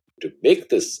do to make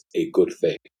this a good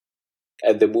thing?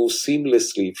 And they move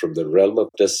seamlessly from the realm of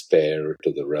despair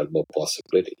to the realm of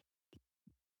possibility.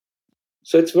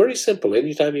 So it's very simple.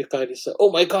 Anytime you kind of say,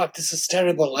 oh my God, this is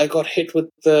terrible. I got hit with,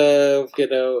 a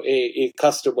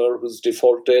customer who's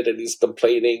defaulted and he's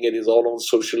complaining and he's all on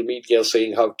social media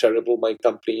saying how terrible my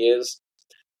company is.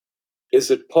 Is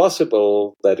it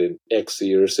possible that in X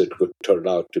years it could turn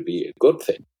out to be a good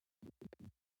thing?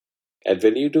 And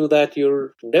when you do that,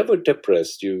 you're never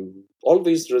depressed. You're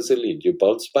always resilient. You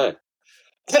bounce back.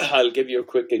 I'll give you a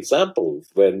quick example.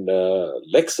 When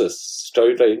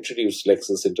Toyota introduced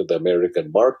Lexus into the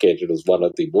American market, it was one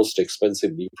of the most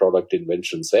expensive new product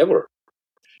inventions ever.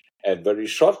 And very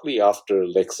shortly after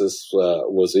Lexus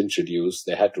was introduced,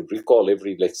 they had to recall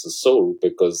every Lexus sold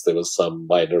because there was some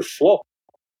minor flaw.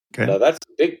 Okay. Now that's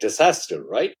a big disaster,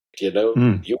 right?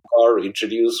 New car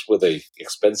introduced with a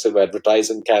expensive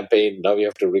advertising campaign. Now you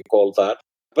have to recall that.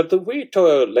 But the way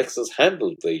Lexus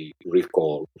handled the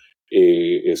recall,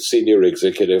 a senior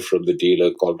executive from the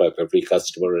dealer called up every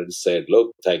customer and said,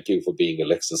 "Look, thank you for being a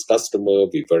Lexus customer.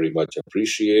 We very much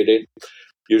appreciate it.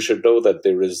 You should know that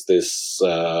there is this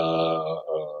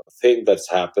thing that's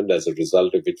happened as a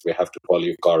result of which we have to call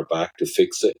your car back to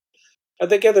fix it." And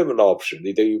they give them an option.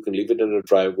 Either you can leave it in a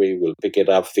driveway, we'll pick it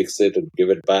up, fix it, and give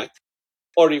it back.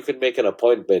 Or you can make an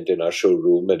appointment in our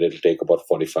showroom and it'll take about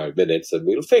 45 minutes and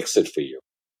we'll fix it for you.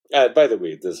 And by the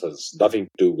way, this has nothing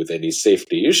to do with any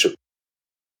safety issue.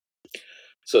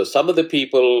 So some of the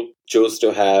people chose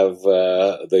to have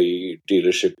the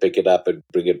dealership pick it up and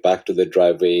bring it back to the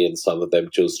driveway, and some of them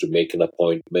chose to make an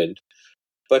appointment.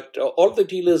 But all the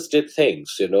dealers did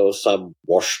things, some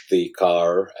washed the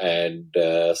car and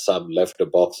some left a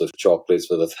box of chocolates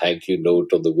with a thank you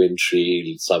note on the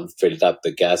windshield. Some filled up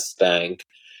the gas tank.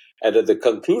 And at the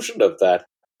conclusion of that,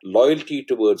 loyalty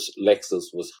towards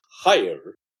Lexus was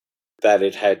higher than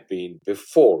it had been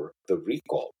before the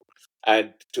recall.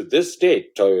 And to this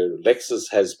date, Lexus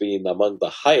has been among the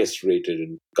highest rated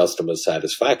in customer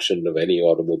satisfaction of any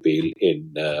automobile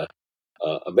in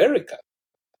America.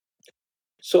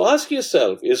 So ask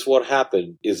yourself, is what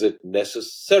happened, is it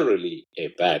necessarily a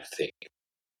bad thing?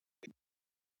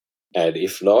 And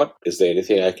if not, is there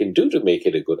anything I can do to make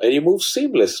it a good? And you move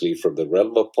seamlessly from the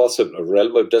realm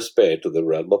of despair to the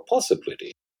realm of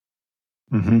possibility.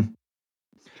 Mm-hmm.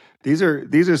 These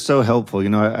are so helpful.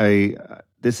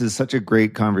 This is such a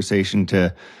great conversation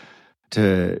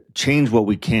to change what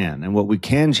we can, and what we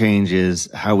can change is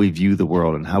how we view the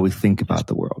world and how we think about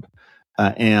the world.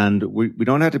 And we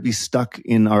don't have to be stuck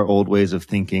in our old ways of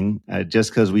thinking just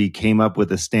because we came up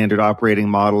with a standard operating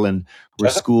model and we're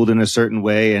schooled in a certain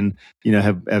way, and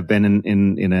have been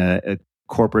in a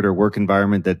corporate or work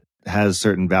environment that has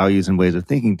certain values and ways of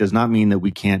thinking, does not mean that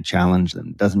we can't challenge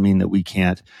them. Doesn't mean that we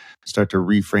can't start to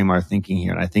reframe our thinking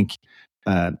here. And I think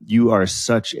you are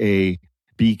such a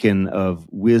beacon of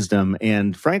wisdom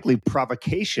and, frankly,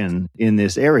 provocation in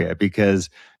this area, because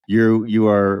you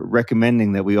are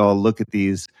recommending that we all look at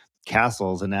these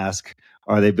castles and ask,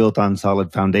 are they built on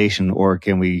solid foundation, or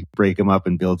can we break them up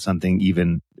and build something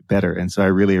even better? And so I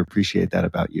really appreciate that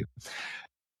about you.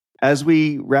 As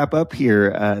we wrap up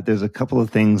here, there's a couple of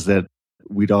things that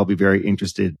we'd all be very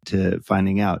interested to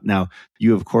finding out. Now,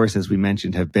 you, of course, as we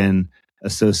mentioned, have been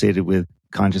associated with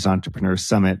Conscious Entrepreneur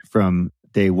Summit from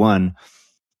day one,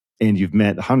 and you've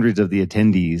met hundreds of the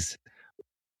attendees.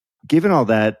 Given all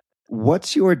that,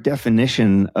 what's your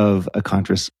definition of a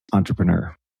conscious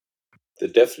entrepreneur? The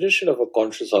definition of a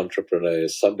conscious entrepreneur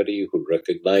is somebody who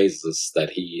recognizes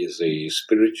that he is a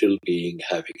spiritual being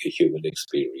having a human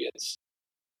experience.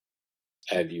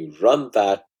 And you run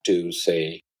that to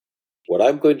say, what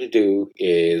I'm going to do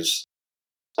is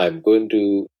I'm going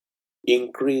to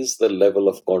increase the level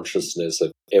of consciousness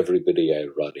of everybody I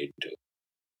run into.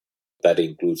 That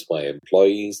includes my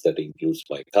employees, that includes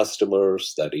my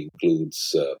customers, that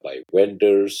includes my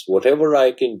vendors. Whatever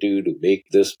I can do to make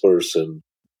this person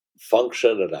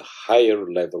function at a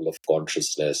higher level of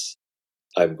consciousness,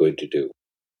 I'm going to do.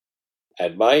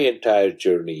 And my entire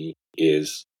journey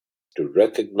is to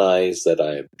recognize that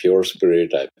I am pure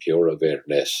spirit, I'm pure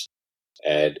awareness,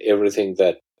 and everything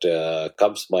that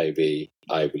comes my way,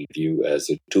 I will view as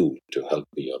a tool to help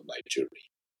me on my journey.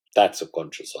 That's a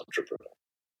conscious entrepreneur.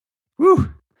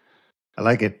 Woo! I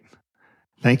like it.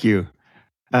 Thank you.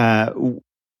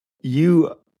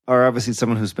 You are obviously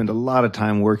someone who spent a lot of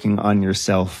time working on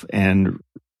yourself and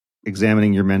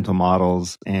examining your mental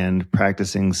models and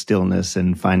practicing stillness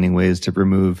and finding ways to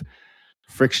remove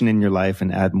friction in your life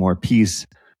and add more peace.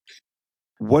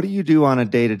 What do you do on a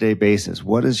day-to-day basis?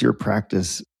 What does your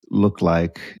practice look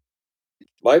like?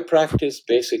 My practice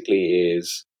basically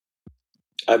is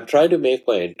I'm trying to make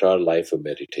my entire life a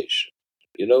meditation.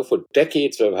 For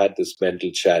decades I've had this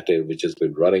mental chatter which has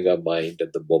been running our mind,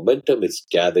 and the momentum it's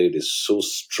gathered is so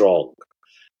strong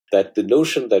that the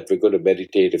notion that we're going to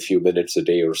meditate a few minutes a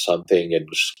day or something and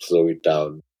slow it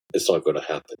down is not going to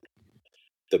happen.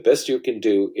 The best you can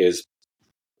do is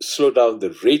slow down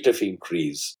the rate of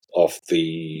increase of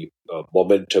the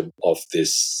momentum of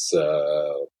this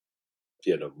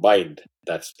mind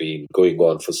that's been going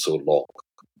on for so long.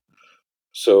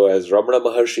 So, as Ramana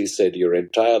Maharshi said, your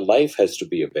entire life has to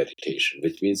be a meditation,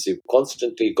 which means you've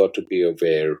constantly got to be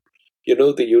aware.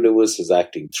 The universe is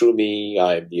acting through me.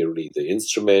 I'm merely the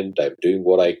instrument. I'm doing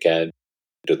what I can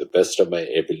to the best of my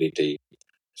ability.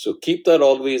 So, keep that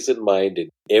always in mind in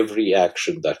every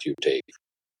action that you take.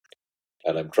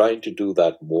 And I'm trying to do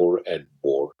that more and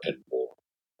more and more.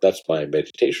 That's my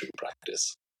meditation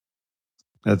practice.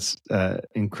 That's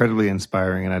incredibly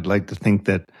inspiring. And I'd like to think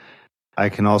that I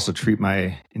can also treat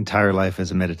my entire life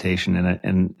as a meditation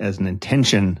and as an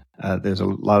intention. There's a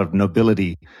lot of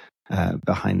nobility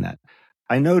behind that.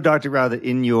 I know, Dr. Rao, that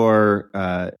in your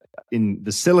in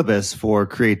the syllabus for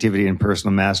creativity and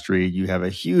personal mastery, you have a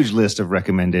huge list of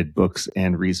recommended books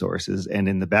and resources. And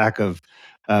in the back of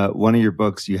one of your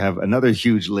books, you have another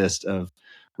huge list of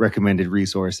recommended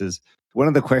resources. One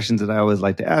of the questions that I always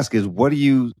like to ask is, what are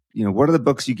the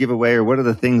books you give away, or what are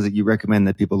the things that you recommend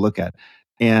that people look at?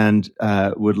 And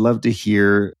would love to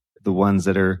hear the ones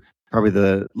that are probably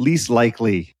the least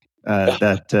likely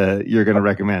that you're going to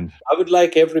recommend. I would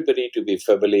like everybody to be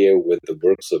familiar with the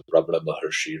works of Ramana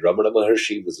Maharshi. Ramana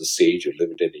Maharshi was a sage who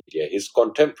lived in India. His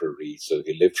contemporary, so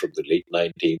he lived from the late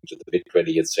 19th to the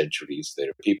mid-20th centuries. There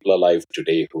are people alive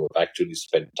today who have actually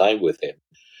spent time with him.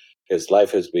 His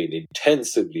life has been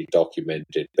intensively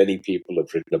documented. Many people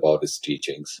have written about his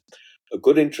teachings. A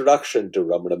good introduction to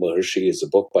Ramana Maharshi is a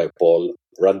book by Paul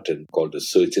Brunton called A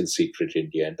Search in Secret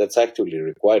India, and that's actually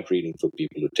required reading for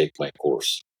people who take my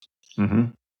course. Mm-hmm.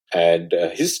 And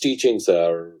his teachings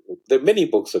there are many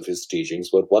books of his teachings,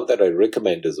 but one that I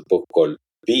recommend is a book called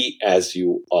Be As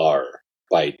You Are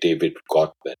by David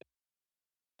Gottman.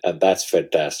 And that's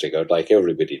fantastic. I'd like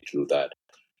everybody to do that.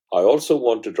 I also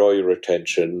want to draw your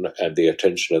attention and the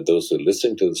attention of those who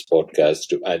listen to this podcast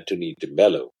to Anthony de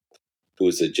Mello, who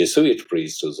is a Jesuit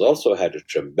priest who's also had a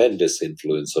tremendous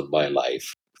influence on my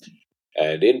life.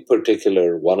 And in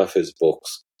particular, one of his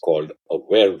books called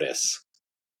Awareness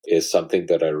is something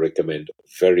that I recommend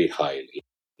very highly.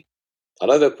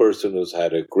 Another person who's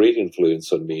had a great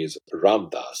influence on me is Ram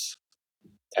Dass.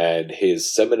 And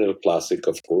his seminal classic,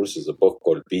 of course, is a book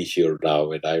called Be Here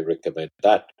Now, and I recommend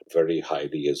that very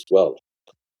highly as well.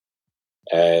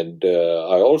 And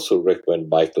I also recommend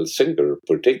Michael Singer,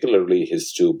 particularly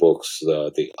his two books,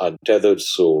 The Untethered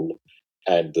Soul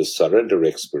and The Surrender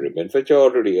Experiment, which I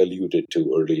already alluded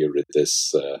to earlier in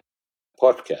this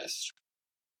podcast.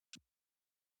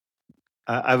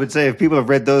 I would say if people have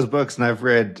read those books, and I've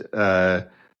read at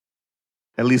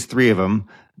least 3 of them,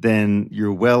 then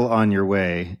you're well on your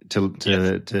way to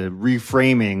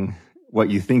reframing what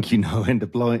you think you know and to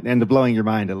blowing your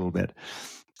mind a little bit.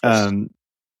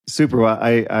 Super. Well,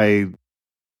 I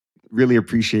really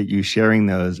appreciate you sharing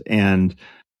those, and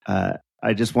I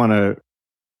just want to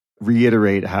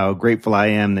reiterate how grateful I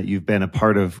am that you've been a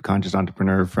part of Conscious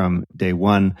Entrepreneur from day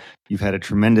one. You've had a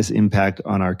tremendous impact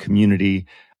on our community.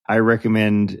 I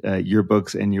recommend your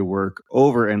books and your work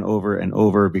over and over and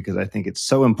over, because I think it's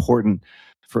so important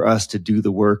for us to do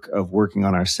the work of working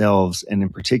on ourselves, and in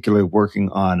particular, working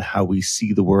on how we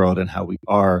see the world and how we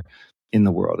are in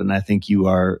the world. And I think you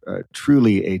are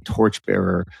truly a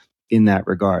torchbearer in that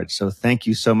regard. So thank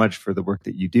you so much for the work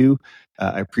that you do.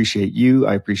 I appreciate you.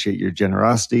 I appreciate your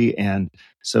generosity, and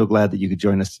so glad that you could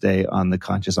join us today on the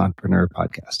Conscious Entrepreneur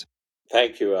podcast.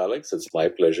 Thank you, Alex. It's my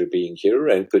pleasure being here.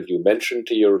 And could you mention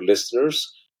to your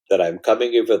listeners that I'm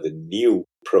coming in with a new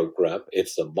program?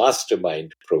 It's a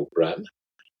mastermind program.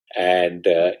 And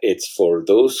it's for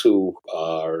those who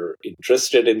are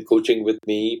interested in coaching with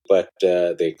me, but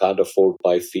they can't afford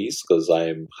my fees because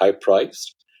I'm high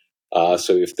priced.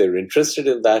 So if they're interested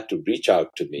in that, to reach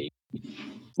out to me.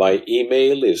 My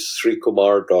email is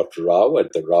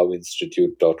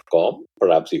srikumar.rao@therawinstitute.com.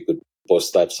 Perhaps you could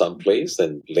post that someplace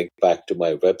and link back to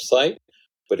my website.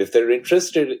 But if they're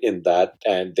interested in that,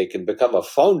 and they can become a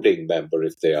founding member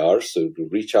if they are, so to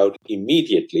reach out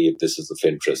immediately if this is of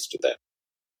interest to them.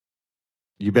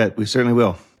 You bet. We certainly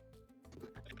will.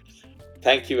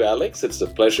 Thank you, Alex. It's a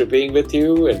pleasure being with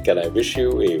you. And can I wish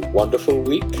you a wonderful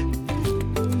week?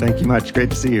 Thank you much. Great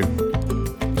to see you.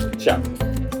 Ciao.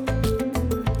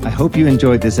 I hope you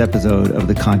enjoyed this episode of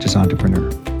The Conscious Entrepreneur.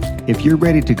 If you're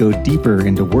ready to go deeper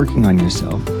into working on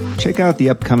yourself, check out the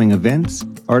upcoming events,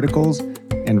 articles,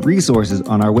 and resources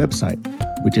on our website,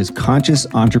 which is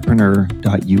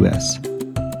consciousentrepreneur.us.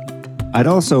 I'd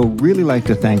also really like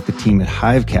to thank the team at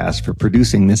Hivecast for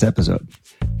producing this episode.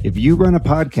 If you run a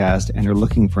podcast and are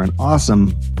looking for an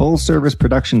awesome full-service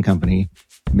production company,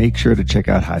 make sure to check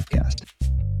out Hivecast.